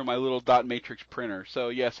computer, my little dot matrix printer. So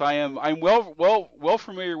yes, I'm well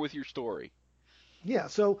familiar with your story. Yeah.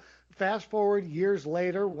 So fast forward years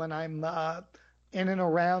later, when I'm in and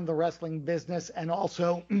around the wrestling business, and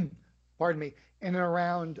also, pardon me, in and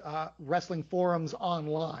around wrestling forums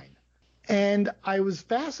online. And I was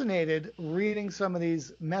fascinated reading some of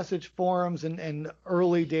these message forums and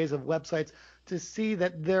early days of websites to see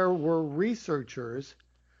that there were researchers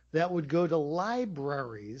that would go to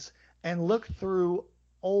libraries and look through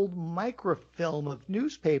old microfilm of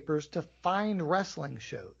newspapers to find wrestling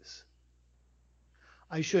shows.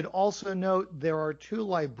 I should also note there are two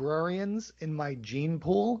librarians in my gene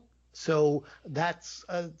pool, so that's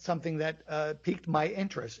something that piqued my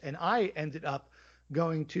interest. And I ended up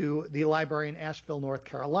going to the library in Asheville, North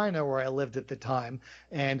Carolina, where I lived at the time,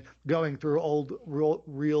 and going through old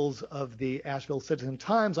reels of the Asheville Citizen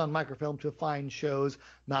Times on microfilm to find shows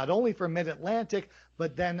not only for Mid-Atlantic,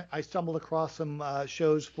 but then I stumbled across some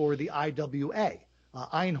shows for the IWA,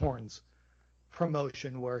 Einhorn's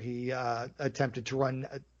promotion, where he attempted to run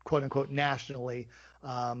quote unquote nationally,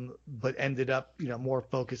 but ended up more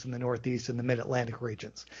focused in the Northeast and the Mid-Atlantic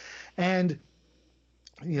regions, and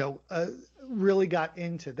really got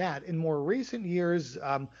into that. In more recent years,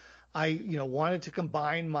 I wanted to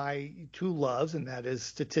combine my two loves, and that is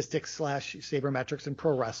statistics / sabermetrics and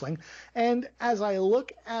pro wrestling. And as I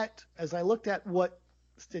looked at what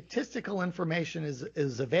statistical information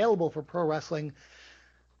is available for pro wrestling,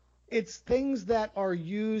 it's things that are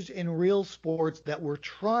used in real sports that we're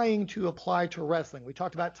trying to apply to wrestling. We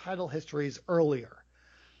talked about title histories earlier.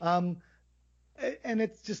 And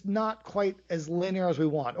it's just not quite as linear as we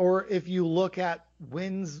want. Or if you look at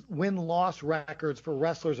win-loss records for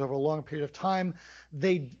wrestlers over a long period of time,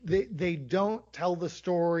 they don't tell the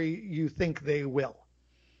story you think they will.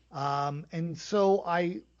 And so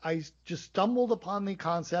I just stumbled upon the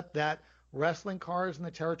concept that wrestling cards in the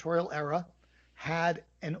territorial era had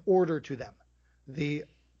an order to them. The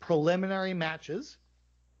preliminary matches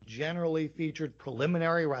generally featured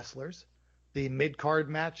preliminary wrestlers. The mid-card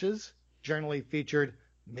matches generally featured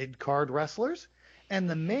mid-card wrestlers. And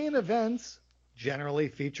the main events generally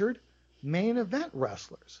featured main event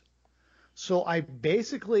wrestlers. So I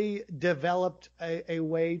basically developed a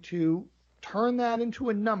way to turn that into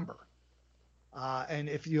a number. And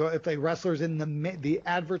if a wrestler's in the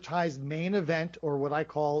advertised main event, or what I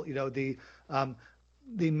call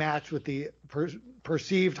the match with the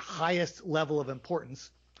perceived highest level of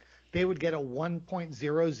importance, they would get a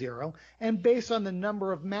 1.00, and based on the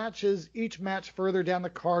number of matches, each match further down the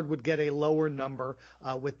card would get a lower number,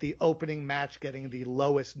 with the opening match getting the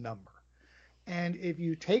lowest number. And if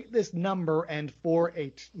you take this number and for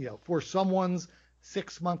someone's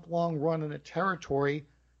 6-month-long run in a territory,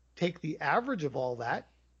 take the average of all that,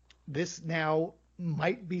 this now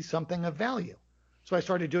might be something of value. So I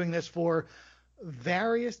started doing this for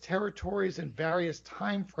various territories and various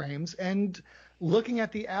time frames, and looking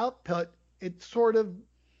at the output, it sort of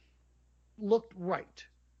looked right.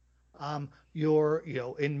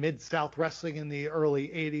 In Mid-South Wrestling in the early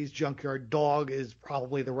 80s, Junkyard Dog is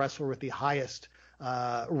probably the wrestler with the highest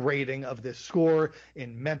rating of this score.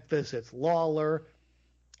 In Memphis, it's Lawler.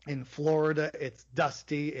 In Florida, it's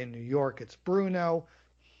Dusty. In New York, it's Bruno.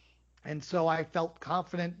 And so I felt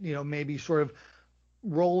confident, maybe sort of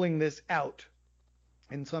rolling this out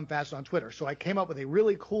in some fashion on Twitter. So I came up with a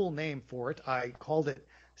really cool name for it. I called it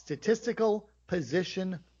Statistical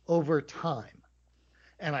Position Over Time.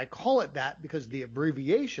 And I call it that because the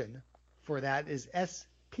abbreviation for that is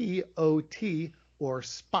SPOT, or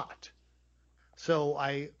spot. So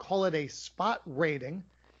I call it a spot rating,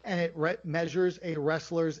 and it measures a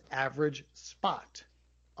wrestler's average spot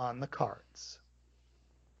on the cards.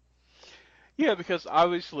 Yeah, because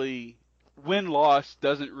obviously win-loss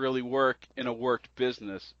doesn't really work in a worked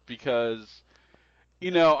business because,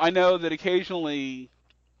 I know that occasionally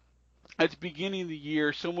at the beginning of the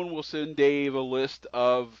year, someone will send Dave a list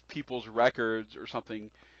of people's records or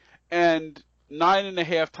something, and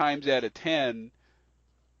 9.5 times out of 10,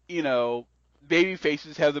 baby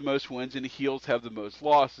faces have the most wins and heels have the most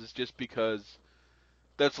losses just because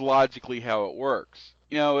that's logically how it works.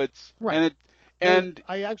 It's right. And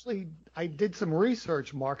I did some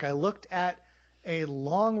research, Mark. I looked at a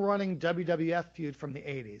long-running WWF feud from the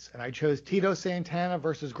 80s, and I chose Tito Santana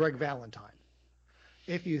versus Greg Valentine.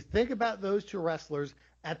 If you think about those two wrestlers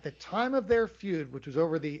at the time of their feud, which was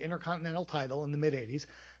over the Intercontinental title in the mid-80s,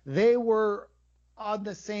 they were on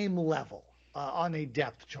the same level on a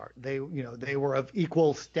depth chart. They were of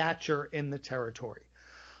equal stature in the territory.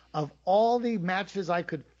 Of all the matches I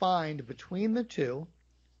could find between the two,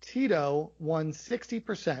 Tito won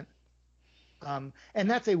 60%, and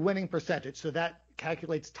that's a winning percentage. So that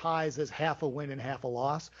calculates ties as half a win and half a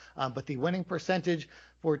loss. But the winning percentage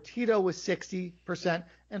for Tito was 60%,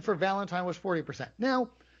 and for Valentine was 40%. Now,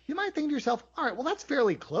 you might think to yourself, all right, well, that's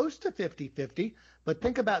fairly close to 50-50. But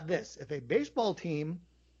think about this. If a baseball team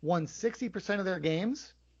won 60% of their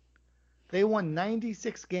games, they won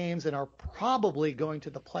 96 games and are probably going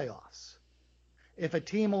to the playoffs. If a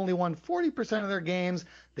team only won 40% of their games,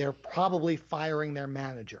 they're probably firing their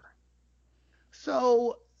manager.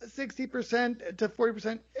 So 60% to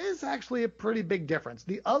 40% is actually a pretty big difference.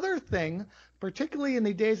 The other thing, particularly in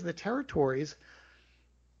the days of the territories,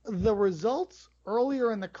 the results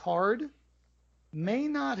earlier in the card may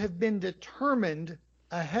not have been determined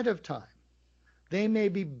ahead of time. They may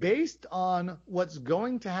be based on what's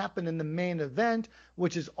going to happen in the main event,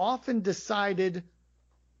 which is often decided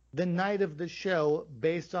the night of the show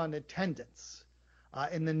based on attendance.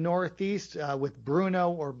 In the Northeast, with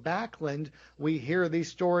Bruno or Backlund, we hear these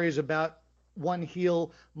stories about one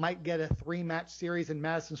heel might get a 3-match series in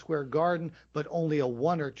Madison Square Garden, but only a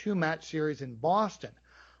 1 or 2 match series in Boston.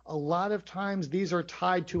 A lot of times these are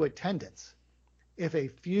tied to attendance. If a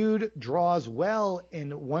feud draws well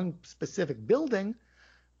in one specific building,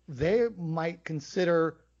 they might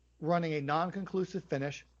consider running a non-conclusive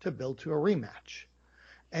finish to build to a rematch.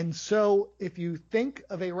 And so if you think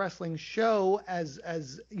of a wrestling show as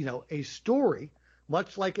a story,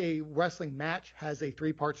 much like a wrestling match has a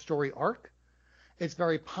 3-part story arc, it's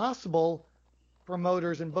very possible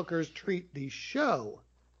promoters and bookers treat the show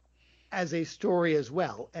as a story as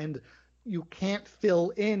well. And you can't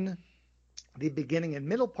fill in the beginning and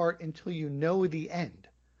middle part until you know the end.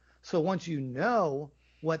 So once you know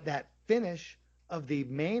what that finish of the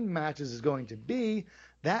main matches is going to be,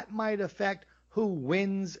 that might affect who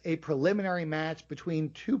wins a preliminary match between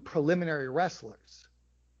two preliminary wrestlers.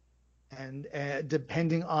 And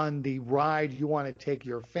depending on the ride you want to take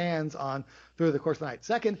your fans on through the course of the night.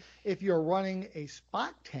 Second, if you're running a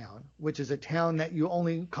spot town, which is a town that you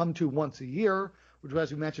only come to once a year, which,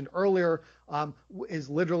 as we mentioned earlier, is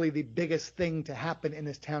literally the biggest thing to happen in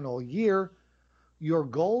this town all year, your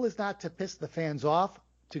goal is not to piss the fans off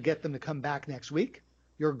to get them to come back next week.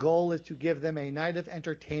 Your goal is to give them a night of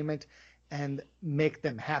entertainment and make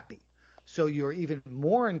them happy. So you're even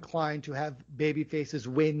more inclined to have babyfaces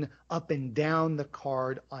win up and down the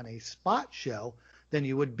card on a spot show than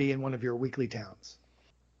you would be in one of your weekly towns.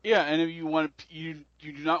 Yeah, and if you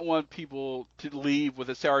do not want people to leave with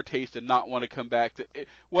a sour taste and not want to come back,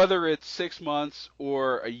 whether it's 6 months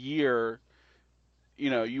or a year, you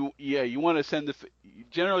want to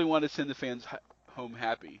generally want to send the fans home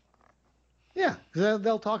happy. Yeah,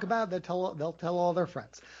 they'll talk about it. They'll tell all their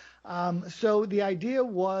friends. So the idea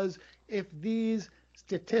was, if these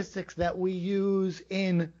statistics that we use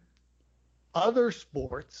in other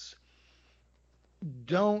sports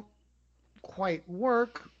don't quite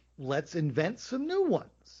work, let's invent some new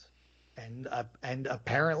ones. And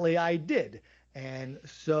apparently I did. And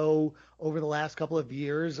so over the last couple of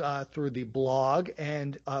years, through the blog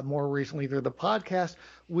and more recently through the podcast,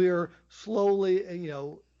 we're slowly,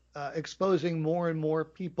 exposing more and more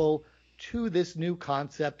people to this new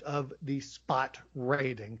concept of the spot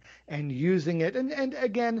rating and using it. And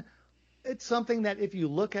again, it's something that if you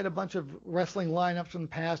look at a bunch of wrestling lineups from the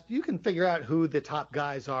past, you can figure out who the top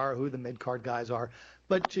guys are, who the mid card guys are.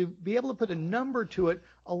 But to be able to put a number to it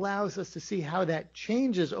allows us to see how that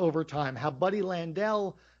changes over time. How Buddy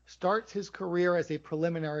Landel starts his career as a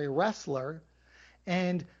preliminary wrestler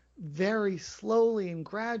and very slowly and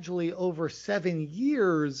gradually over 7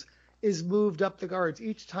 years is moved up the guards.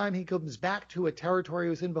 Each time he comes back to a territory he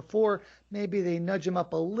was in before, maybe they nudge him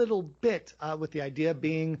up a little bit, with the idea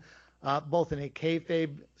being both in a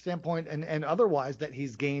kayfabe standpoint and otherwise that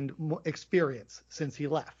he's gained experience since he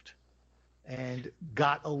left and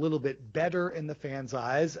got a little bit better in the fans'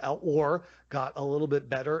 eyes, or got a little bit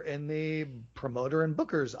better in the promoter and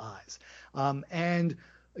booker's eyes. And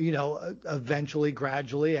eventually,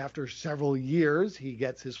 gradually, after several years, he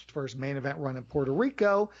gets his first main event run in Puerto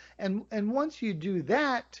Rico. And once you do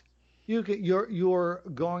that, you're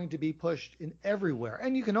going to be pushed in everywhere.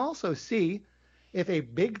 And you can also see if a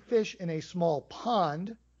big fish in a small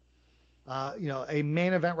pond, a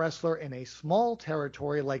main event wrestler in a small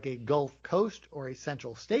territory like a Gulf Coast or a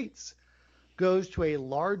Central States goes to a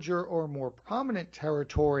larger or more prominent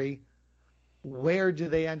territory, where do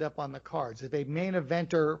they end up on the cards? If a main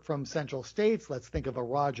eventer from Central States, let's think of a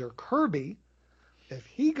Roger Kirby, if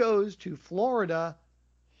he goes to Florida,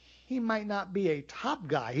 he might not be a top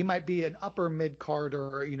guy. He might be an upper mid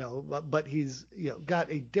carder, but he's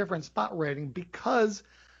got a different spot rating because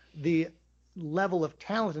the level of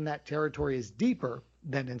talent in that territory is deeper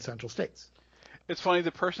than in Central States. It's funny.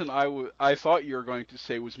 The person I thought you were going to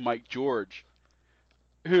say was Mike George,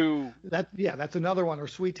 who that's another one. Or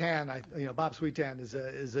Sweetan, Bob Sweetan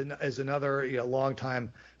is another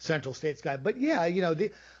longtime Central States guy. But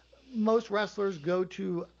most wrestlers go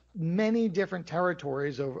to many different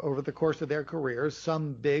territories over the course of their careers,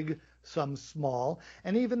 some big, some small.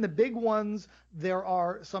 And even the big ones,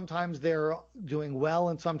 sometimes they're doing well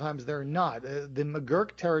and sometimes they're not. The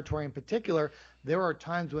McGurk territory in particular, there are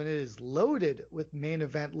times when it is loaded with main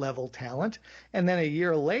event level talent. And then a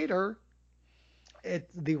year later,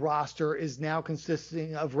 the roster is now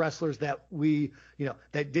consisting of wrestlers that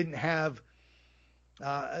that didn't have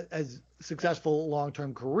as successful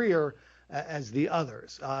long-term career as the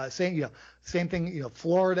others. Same thing.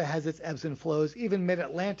 Florida has its ebbs and flows. Even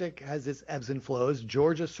Mid-Atlantic has its ebbs and flows.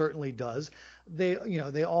 Georgia certainly does. They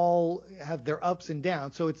all have their ups and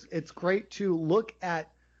downs. So it's great to look at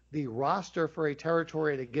the roster for a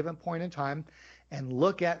territory at a given point in time, and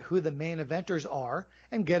look at who the main eventers are,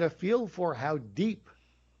 and get a feel for how deep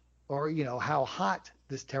or how hot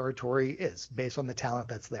this territory is based on the talent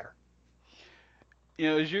that's there.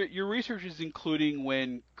 Is your research is including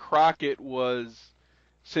when Crockett was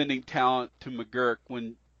sending talent to McGurk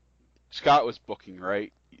when Scott was booking,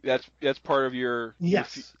 right? That's part of your.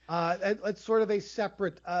 Yes. It's sort of a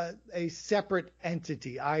separate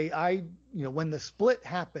entity. I when the split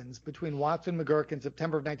happens between Watts and McGurk in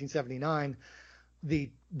September of 1979, the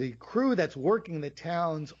crew that's working the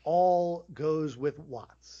towns all goes with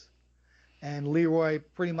Watts, and Leroy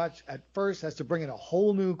pretty much at first has to bring in a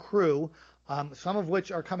whole new crew. Some of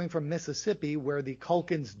which are coming from Mississippi, where the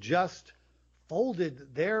Culkins just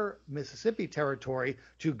folded their Mississippi territory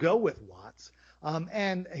to go with Watts.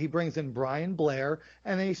 And he brings in Brian Blair,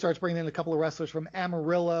 and then he starts bringing in a couple of wrestlers from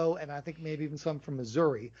Amarillo, and I think maybe even some from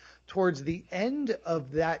Missouri. Towards the end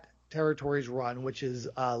of that territory's run, which is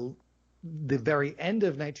the very end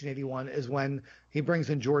of 1981, is when he brings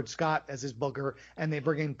in George Scott as his booker, and they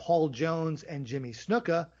bring in Paul Jones and Jimmy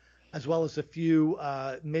Snuka, as well as a few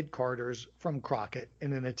mid-carders from Crockett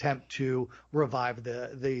in an attempt to revive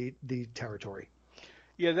the territory.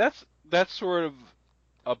 Yeah, that's sort of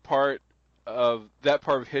a part of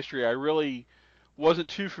history I really wasn't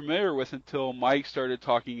too familiar with until Mike started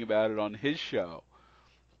talking about it on his show.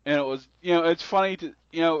 And it was, it's funny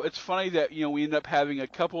that, we end up having a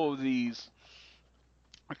couple of these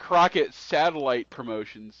Crockett satellite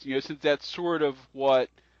promotions, since that's sort of what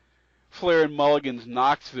Flair and Mulligan's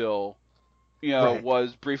Knoxville, Right.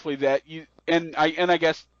 was briefly that I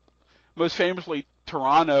guess most famously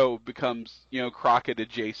Toronto becomes, Crockett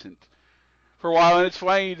adjacent for a while, and it's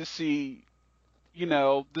funny to see,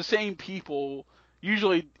 the same people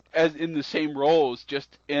usually as in the same roles,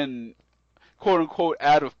 just in quote unquote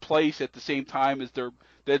out of place at the same time as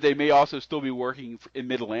that they may also still be working in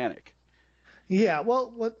Mid-Atlantic. Yeah,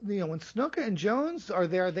 well, when Snuka and Jones are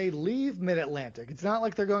there, they leave Mid-Atlantic. It's not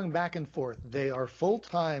like they're going back and forth. They are full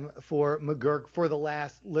time for McGurk for the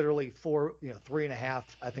last literally four, 3.5,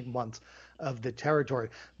 I think, months of the territory.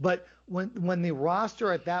 But when the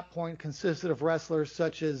roster at that point consisted of wrestlers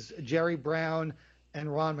such as Jerry Brown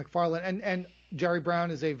and Ron McFarland, and Jerry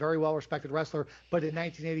Brown is a very well respected wrestler, but in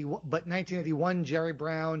 1981 Jerry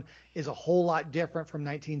Brown is a whole lot different from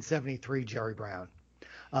 1973 Jerry Brown.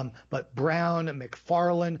 But Brown,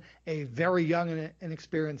 McFarlane, a very young and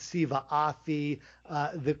inexperienced Siva Afi,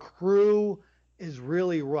 the crew is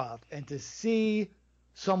really rough. And to see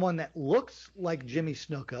someone that looks like Jimmy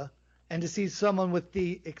Snuka and to see someone with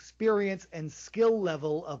the experience and skill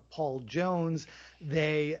level of Paul Jones,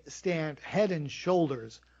 they stand head and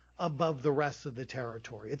shoulders above the rest of the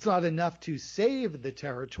territory. It's not enough to save the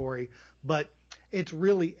territory, but it's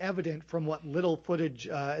really evident from what little footage,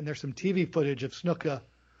 and there's some TV footage of Snuka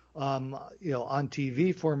on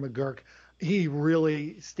TV for McGurk. He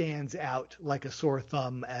really stands out like a sore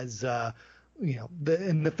thumb as,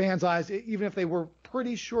 in the fans' eyes, even if they were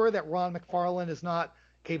pretty sure that Ron McFarlane is not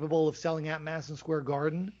capable of selling out Madison Square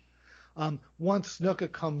Garden. Once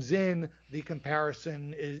Snuka comes in, the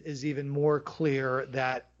comparison is even more clear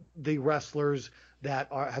that the wrestlers that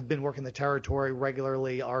have been working the territory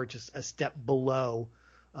regularly are just a step below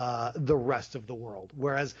the rest of the world.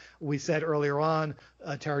 Whereas we said earlier on,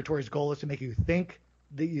 territory's goal is to make you think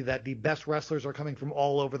that the best wrestlers are coming from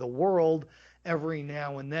all over the world. Every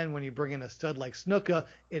now and then when you bring in a stud like Snuka,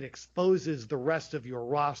 it exposes the rest of your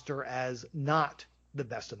roster as not the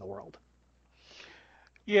best in the world.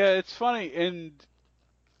 Yeah, it's funny, and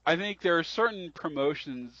I think there are certain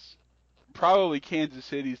promotions, probably Kansas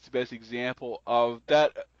City is the best example of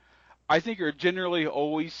that. I think are generally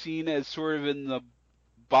always seen as sort of in the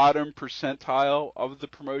bottom percentile of the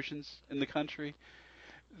promotions in the country.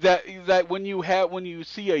 That when you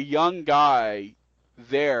see a young guy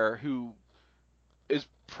there who is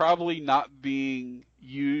probably not being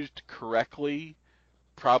used correctly,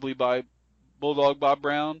 probably by Bulldog Bob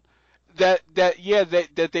Brown, that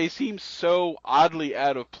they seem so oddly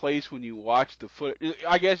out of place when you watch the foot.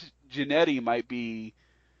 I guess Jannetty might be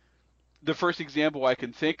the first example I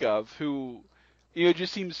can think of who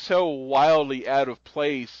just seems so wildly out of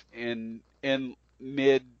place in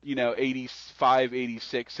mid 85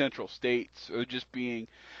 86 Central States, or just being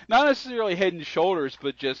not necessarily head and shoulders,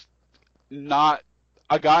 but just not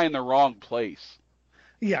a guy in the wrong place.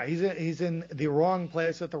 Yeah, he's in the wrong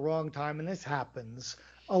place at the wrong time, and this happens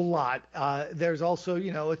a lot. There's also,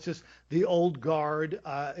 it's just the old guard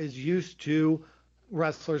is used to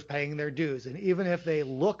wrestlers paying their dues, and even if they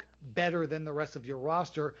look better than the rest of your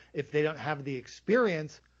roster, if they don't have the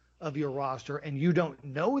experience of your roster and you don't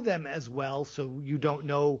know them as well, so you don't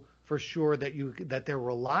know for sure that they're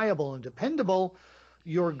reliable and dependable,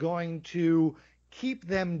 you're going to keep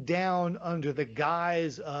them down under the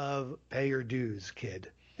guise of pay your dues,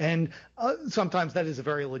 kid. And sometimes that is a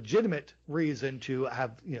very legitimate reason to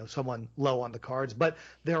have someone low on the cards, but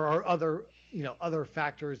there are other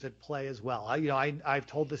factors at play as well. I've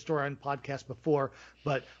told this story on podcast before,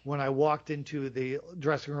 but when I walked into the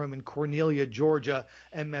dressing room in Cornelia, Georgia,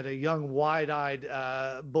 and met a young,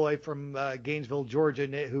 wide-eyed boy from Gainesville, Georgia,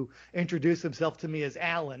 who introduced himself to me as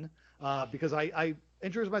Alan, because I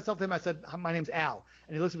introduced myself to him. I said, "My name's Al,"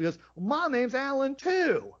 and he looks at me and goes, "Well, my name's Alan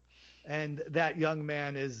too." And that young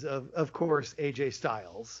man is, of course, AJ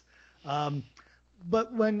Styles.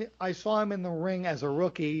 But when I saw him in the ring as a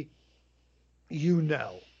rookie, you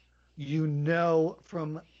know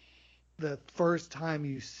from the first time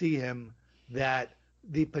you see him that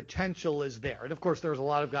the potential is there. And of course, there's a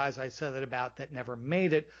lot of guys I said that about that never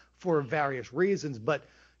made it for various reasons, but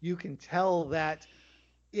you can tell that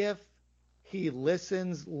if he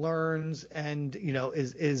listens, learns, and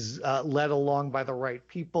is led along by the right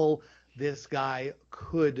people, this guy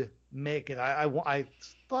could make it. I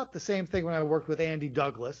thought the same thing when I worked with Andy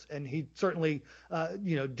Douglas, and he certainly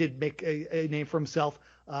did make a name for himself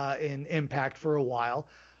in Impact for a while.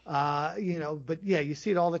 But yeah, you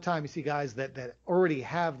see it all the time. You see guys that already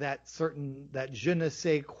have that je ne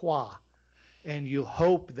sais quoi, and you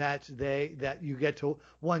hope that you get to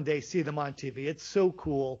one day see them on TV. It's so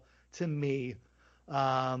cool to me.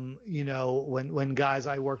 When guys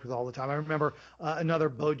I worked with all the time. I remember another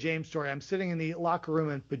Bo James story. I'm sitting in the locker room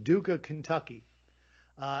in Paducah, Kentucky,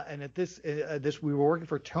 and at this we were working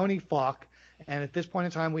for Tony Falk, and at this point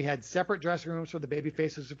in time we had separate dressing rooms for the baby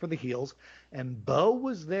faces and for the heels, and Bo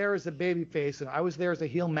was there as a baby face and I was there as a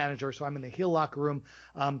heel manager, so I'm in the heel locker room,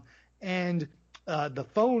 and the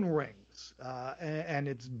phone rings, and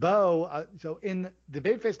it's Bo. So in the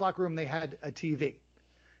babyface locker room they had a TV.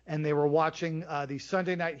 and they were watching the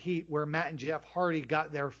Sunday Night Heat where Matt and Jeff Hardy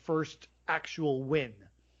got their first actual win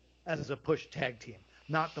as a push tag team.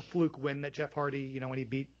 Not the fluke win that Jeff Hardy, when he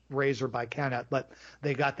beat Razor by countout, but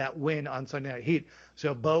they got that win on Sunday Night Heat.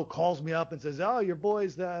 So Bo calls me up and says, "Oh, your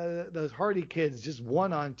boys, those Hardy kids, just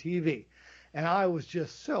won on TV," and I was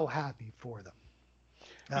just so happy for them.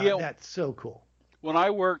 That's so cool. When I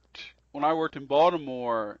worked in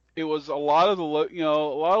Baltimore, it was a lot of a lot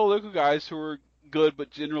of local guys who were good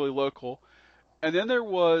but generally local, and then there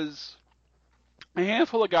was a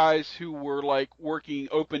handful of guys who were like working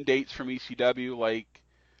open dates from ECW, like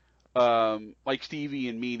Stevie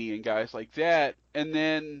and Meanie and guys like that. And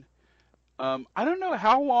then I don't know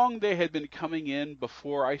how long they had been coming in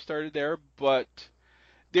before I started there, but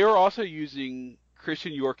they were also using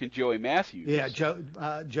Christian York and Joey Matthews. Yeah,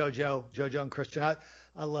 JoJo and Christian.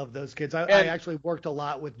 I love those kids. I actually worked a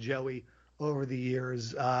lot with Joey over the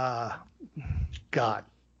years. God,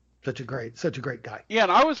 such a great guy. Yeah,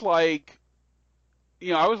 and I was like,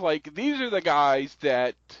 these are the guys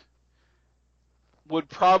that would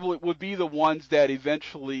be the ones that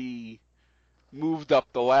eventually moved up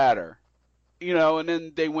the ladder, and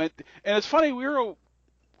then they went. And it's funny,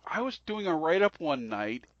 I was doing a write-up one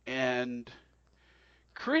night, and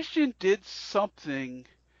Christian did something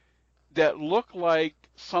that looked like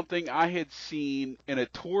something I had seen in a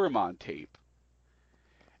Tourmon tape.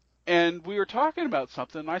 And we were talking about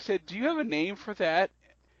something, and I said, "Do you have a name for that?"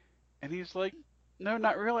 And he's like, "No,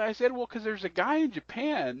 not really." I said, "Well, because there's a guy in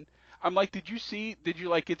Japan." I'm like, did you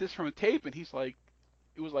like get this from a tape?" And he's like,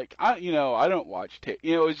 it was like, I don't watch tape.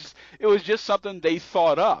 It was just something they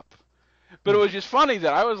thought up. But it was just funny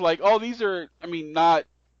that I was like, oh, these are, not,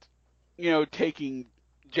 taking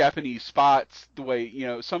Japanese spots the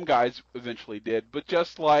way, some guys eventually did, but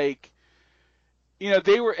just like, I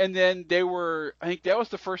think that was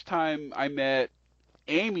the first time I met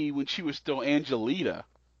Amy when she was still Angelita,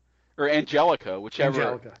 or Angelica,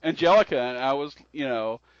 whichever. Angelica, and I was,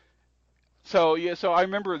 so I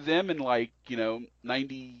remember them in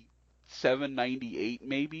 97, 98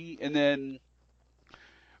 maybe, and then,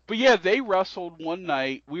 but yeah, they wrestled one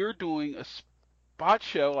night. We were doing a spot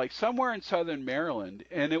show somewhere in Southern Maryland,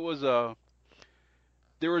 and there was a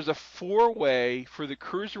 4-way for the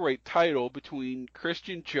cruiserweight title between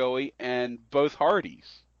Christian, Joey, and both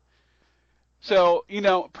Hardys. So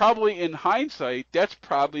probably in hindsight, that's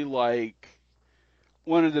probably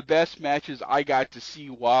one of the best matches I got to see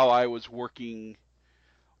while I was working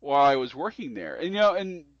there.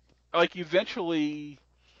 And eventually,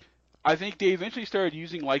 I think they eventually started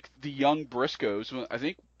using the young Briscoes. I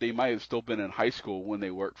think they might have still been in high school when they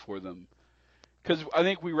worked for them. Because I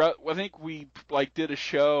think we did a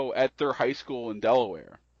show at their high school in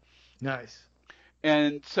Delaware. Nice.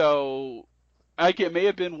 And so it may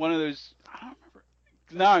have been one of those. I don't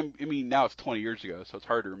remember. Now it's 20 years ago, so it's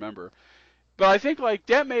hard to remember. But I think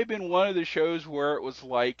that may have been one of the shows where it was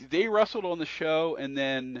they wrestled on the show, and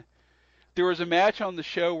then there was a match on the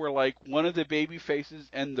show where one of the baby faces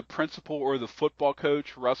and the principal or the football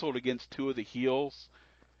coach wrestled against two of the heels.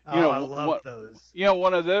 I love those.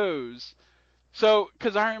 One of those. So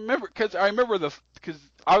because I remember because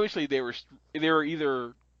obviously they were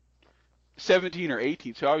either 17 or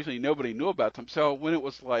 18, so obviously nobody knew about them. So when it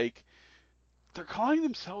was they're calling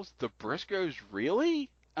themselves the Briscoes, really?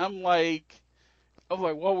 I'm like,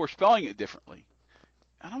 well, we're spelling it differently.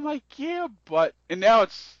 And I'm like, yeah, but, and now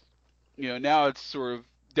it's sort of,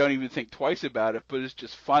 don't even think twice about it, but it's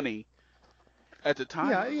just funny at the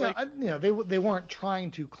time. Yeah, they weren't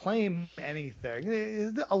trying to claim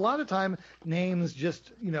anything. A lot of time names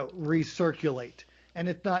just, recirculate, and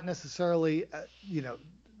it's not necessarily,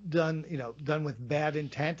 done with bad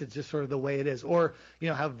intent. It's just sort of the way it is. Or,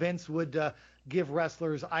 how Vince would give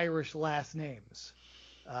wrestlers Irish last names.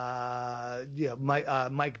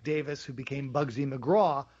 Mike Davis, who became Bugsy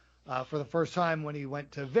McGraw for the first time when he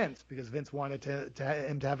went to Vince, because Vince wanted him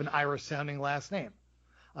to have an Irish-sounding last name.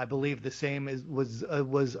 I believe the same was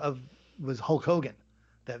Hulk Hogan,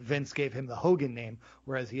 that Vince gave him the Hogan name,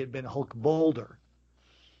 whereas he had been Hulk Boulder,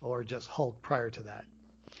 or just Hulk prior to that.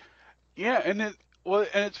 Yeah, and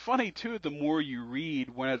it's funny too. The more you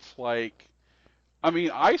read, when it's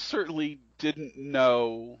I certainly didn't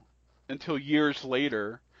know until years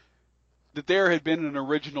later that there had been an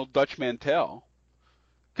original Dutch Mantel.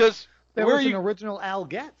 Because there was an original Al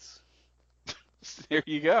Getz. There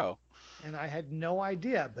you go. And I had no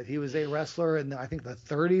idea, but he was a wrestler in I think the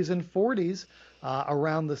 30s and 40s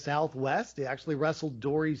around the Southwest. He actually wrestled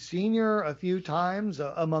Dory Sr. a few times,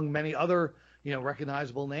 among many other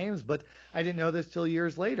recognizable names. But I didn't know this till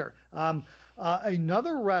years later.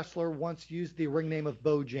 Another wrestler once used the ring name of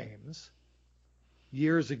Bo James.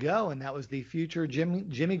 years ago, and that was the future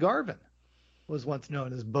Jimmy Garvin was once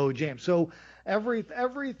known as Bo James. So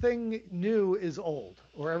everything new is old,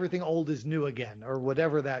 or everything old is new again, or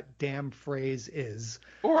whatever that damn phrase is.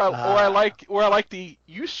 Or I like the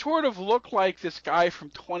you sort of look like this guy from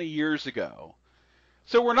 20 years ago.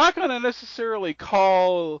 So we're not going to necessarily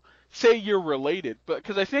say you're related, but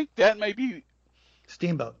because I think that may be.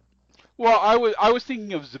 Steamboat. Well, I was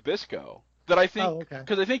thinking of Zabisco. That I think Oh, okay.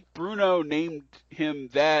 because I think Bruno named him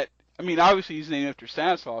that. I mean, obviously he's named after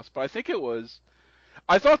Stanislaus, but I think it was.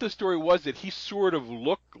 I thought the story was that he sort of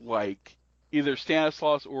looked like either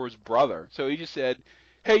Stanislaus or his brother. So he just said,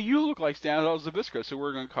 "Hey, you look like Stanislaus Zabisco, so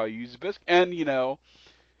we're going to call you Zabisco." And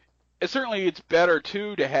certainly it's better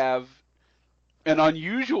too to have an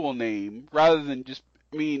unusual name rather than just.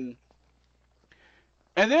 I mean,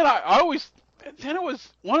 and then then it was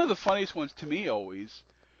one of the funniest ones to me always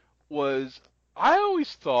was I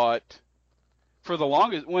always thought for the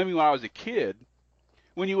longest when I was a kid,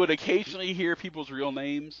 when you would occasionally hear people's real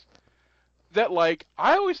names, that like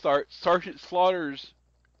I always thought Sergeant Slaughter's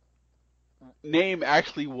name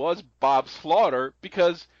actually was Bob Slaughter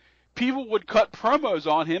because people would cut promos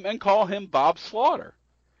on him and call him Bob Slaughter.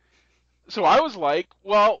 So I was like,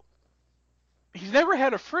 well, he's never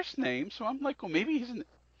had a first name, so I'm like, well, maybe he's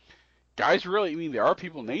guys really. I mean, there are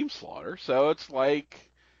people named Slaughter, so it's like.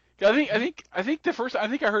 I think the first. I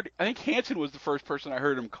think Hanson was the first person I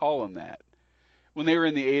heard him call him that when they were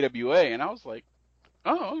in the AWA, and I was like,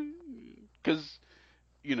 oh, because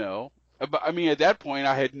I mean, at that point,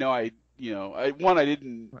 I had no idea. I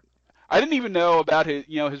didn't even know about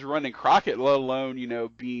his run in Crockett, let alone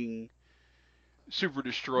being Super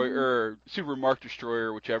Destroyer or Super Mark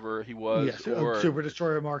Destroyer, whichever he was. Yes, or Super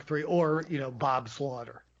Destroyer Mark III, or Bob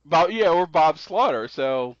Slaughter. Or Bob Slaughter.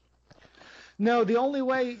 So. No, the only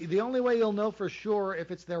way you'll know for sure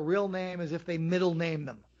if it's their real name is if they middle name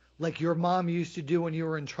them, like your mom used to do when you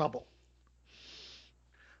were in trouble.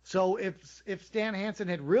 So if Stan Hansen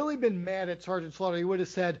had really been mad at Sergeant Slaughter, he would have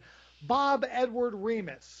said Bob Edward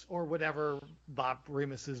Remus or whatever Bob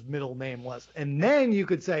Remus's middle name was, and then you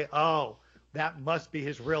could say, oh, that must be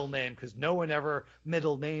his real name because no one ever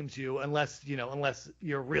middle names you unless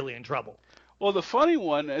you're really in trouble. Well, the funny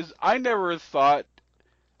one is I never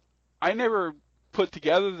put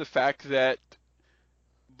together the fact that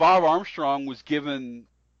Bob Armstrong was given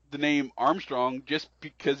the name Armstrong just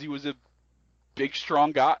because he was a big,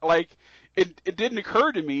 strong guy. Like, it didn't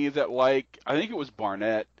occur to me that, like, I think it was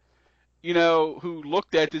Barnett, who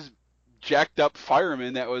looked at this jacked up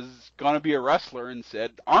fireman that was going to be a wrestler and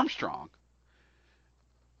said Armstrong.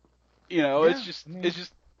 It's just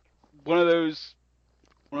one of those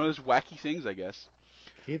wacky things, I guess.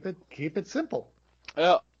 Keep it simple.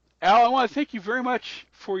 Al, I want to thank you very much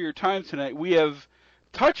for your time tonight. We have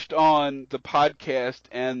touched on the podcast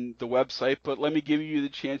and the website, but let me give you the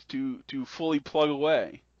chance to fully plug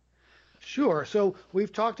away. Sure. So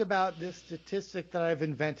we've talked about this statistic that I've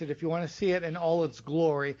invented. If you want to see it in all its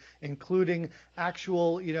glory, including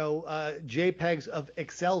actual, JPEGs of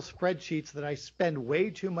Excel spreadsheets that I spend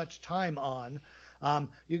way too much time on,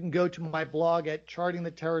 you can go to my blog at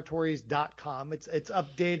chartingtheterritories.com. It's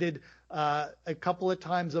updated a couple of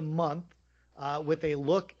times a month with a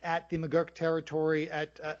look at the McGurk territory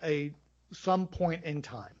at some point in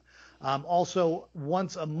time. Also,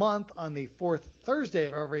 once a month on the fourth Thursday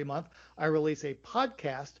of every month, I release a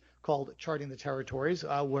podcast called Charting the Territories,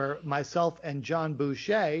 where myself and John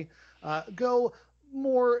Boucher go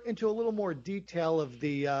more into a little more detail of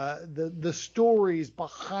the stories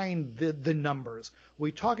behind the numbers.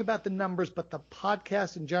 We talk about the numbers, but the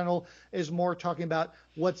podcast in general is more talking about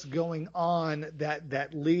what's going on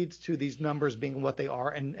that leads to these numbers being what they are.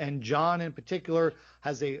 And John in particular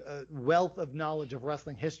has a wealth of knowledge of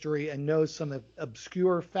wrestling history and knows some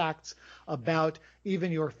obscure facts about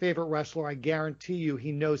even your favorite wrestler. I guarantee you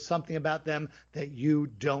he knows something about them that you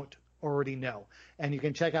don't already know. And you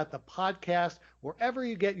can check out the podcast wherever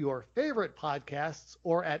you get your favorite podcasts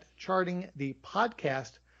or at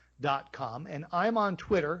chartingthepodcast.com. And I'm on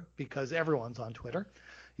Twitter because everyone's on Twitter.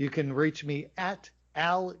 You can reach me at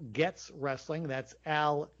Al Getz Wrestling. That's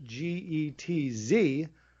Al Getz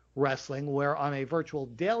Wrestling, where on a virtual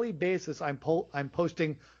daily basis I'm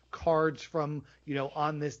posting cards from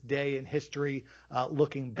on this day in history,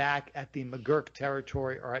 looking back at the McGurk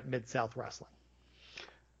territory or at Mid-South Wrestling.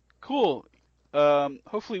 Cool.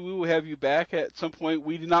 Hopefully we will have you back at some point.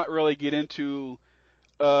 We did not really get into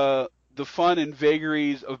the fun and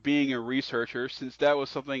vagaries of being a researcher, since that was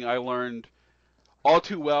something I learned all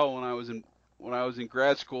too well when I was in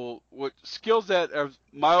grad school. What skills that have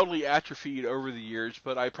mildly atrophied over the years,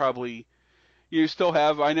 but I probably You still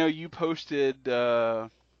have. I know you posted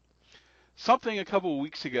something a couple of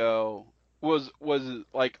weeks ago. Was it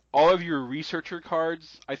like all of your researcher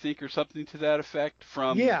cards, I think, or something to that effect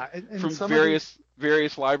Yeah, and from some of the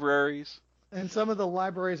various libraries. and some of the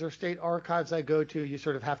libraries or state archives I go to, you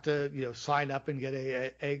sort of have to, sign up and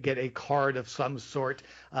get get a card of some sort.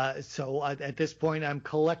 So at this point, I'm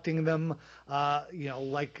collecting them,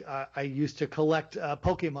 like I used to collect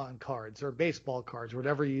Pokemon cards or baseball cards,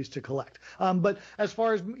 whatever you used to collect. But as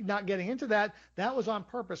far as not getting into that, that was on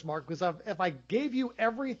purpose, Mark, because if I gave you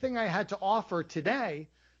everything I had to offer today,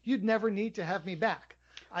 you'd never need to have me back.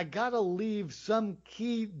 I gotta leave some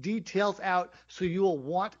key details out so you'll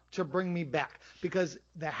want to bring me back. Because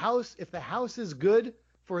if the house is good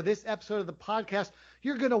for this episode of the podcast,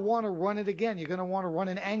 you're gonna want to run it again. You're gonna want to run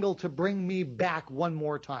an angle to bring me back one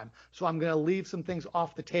more time. So I'm gonna leave some things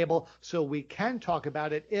off the table so we can talk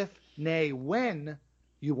about it if, nay, when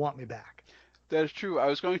you want me back. That is true. I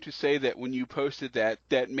was going to say that when you posted that,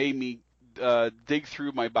 that made me dig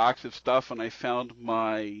through my box of stuff, and I found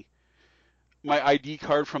my ID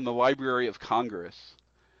card from the Library of Congress.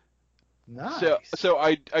 Nice. So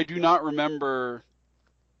I do not remember.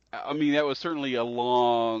 I mean, that was certainly a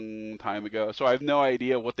long time ago, so I have no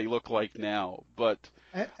idea what they look like now. But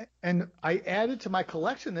And I added to my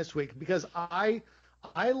collection this week because I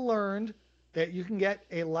learned that you can get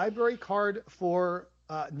a library card for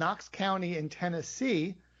Knox County in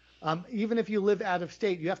Tennessee. Even if you live out of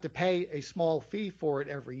state, you have to pay a small fee for it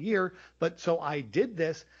every year. But so I did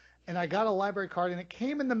this, and I got a library card, and it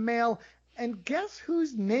came in the mail. And guess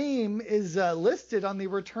whose name is listed on the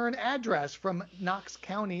return address from Knox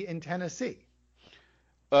County in Tennessee?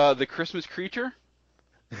 the Christmas creature.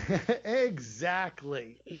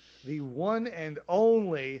 Exactly. The one and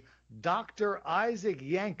only Dr. Isaac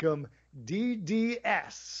Yankum,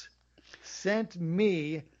 DDS, sent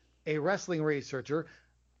me, a wrestling researcher,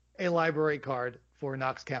 a library card for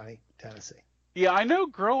Knox County, Tennessee. Yeah, I know.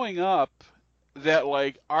 Growing up, that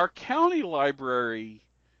like our county library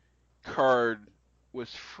card was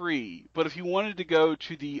free, but if you wanted to go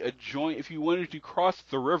to if you wanted to cross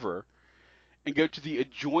the river and go to the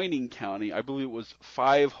adjoining county, I believe it was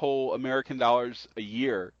 5 whole American dollars a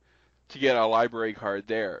year to get a library card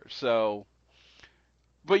there. So,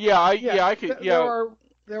 but Yeah, I could,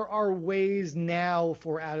 there are ways now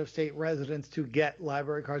for out of state residents to get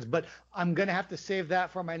library cards, but I'm going to have to save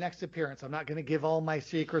that for my next appearance. I'm not going to give all my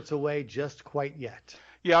secrets away just quite yet.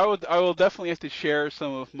 yeah, I will definitely have to share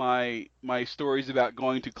some of my stories about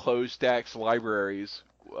going to closed stacks libraries.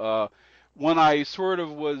 Uh, when I sort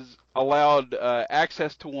of was allowed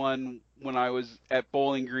access to one when I was at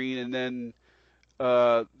Bowling Green, and then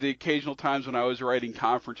the occasional times when I was writing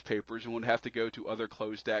conference papers and would have to go to other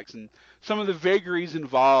closed stacks, and some of the vagaries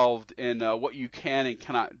involved in what you can and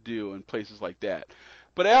cannot do in places like that.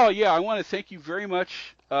 But Al, yeah, I want to thank you very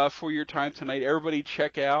much for your time tonight. Everybody,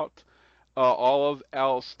 check out all of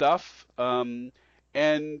Al's stuff.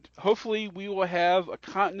 And hopefully we will have a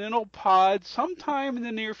Continental Pod sometime in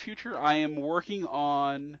the near future. I am working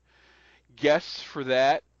on guests for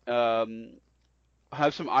that.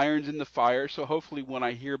 Have some irons in the fire, so hopefully when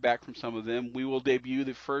I hear back from some of them, we will debut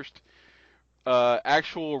the first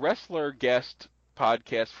actual wrestler guest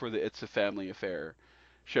podcast for the It's a Family Affair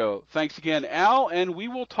show. Thanks again, Al, and we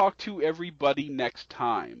will talk to everybody next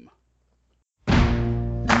time.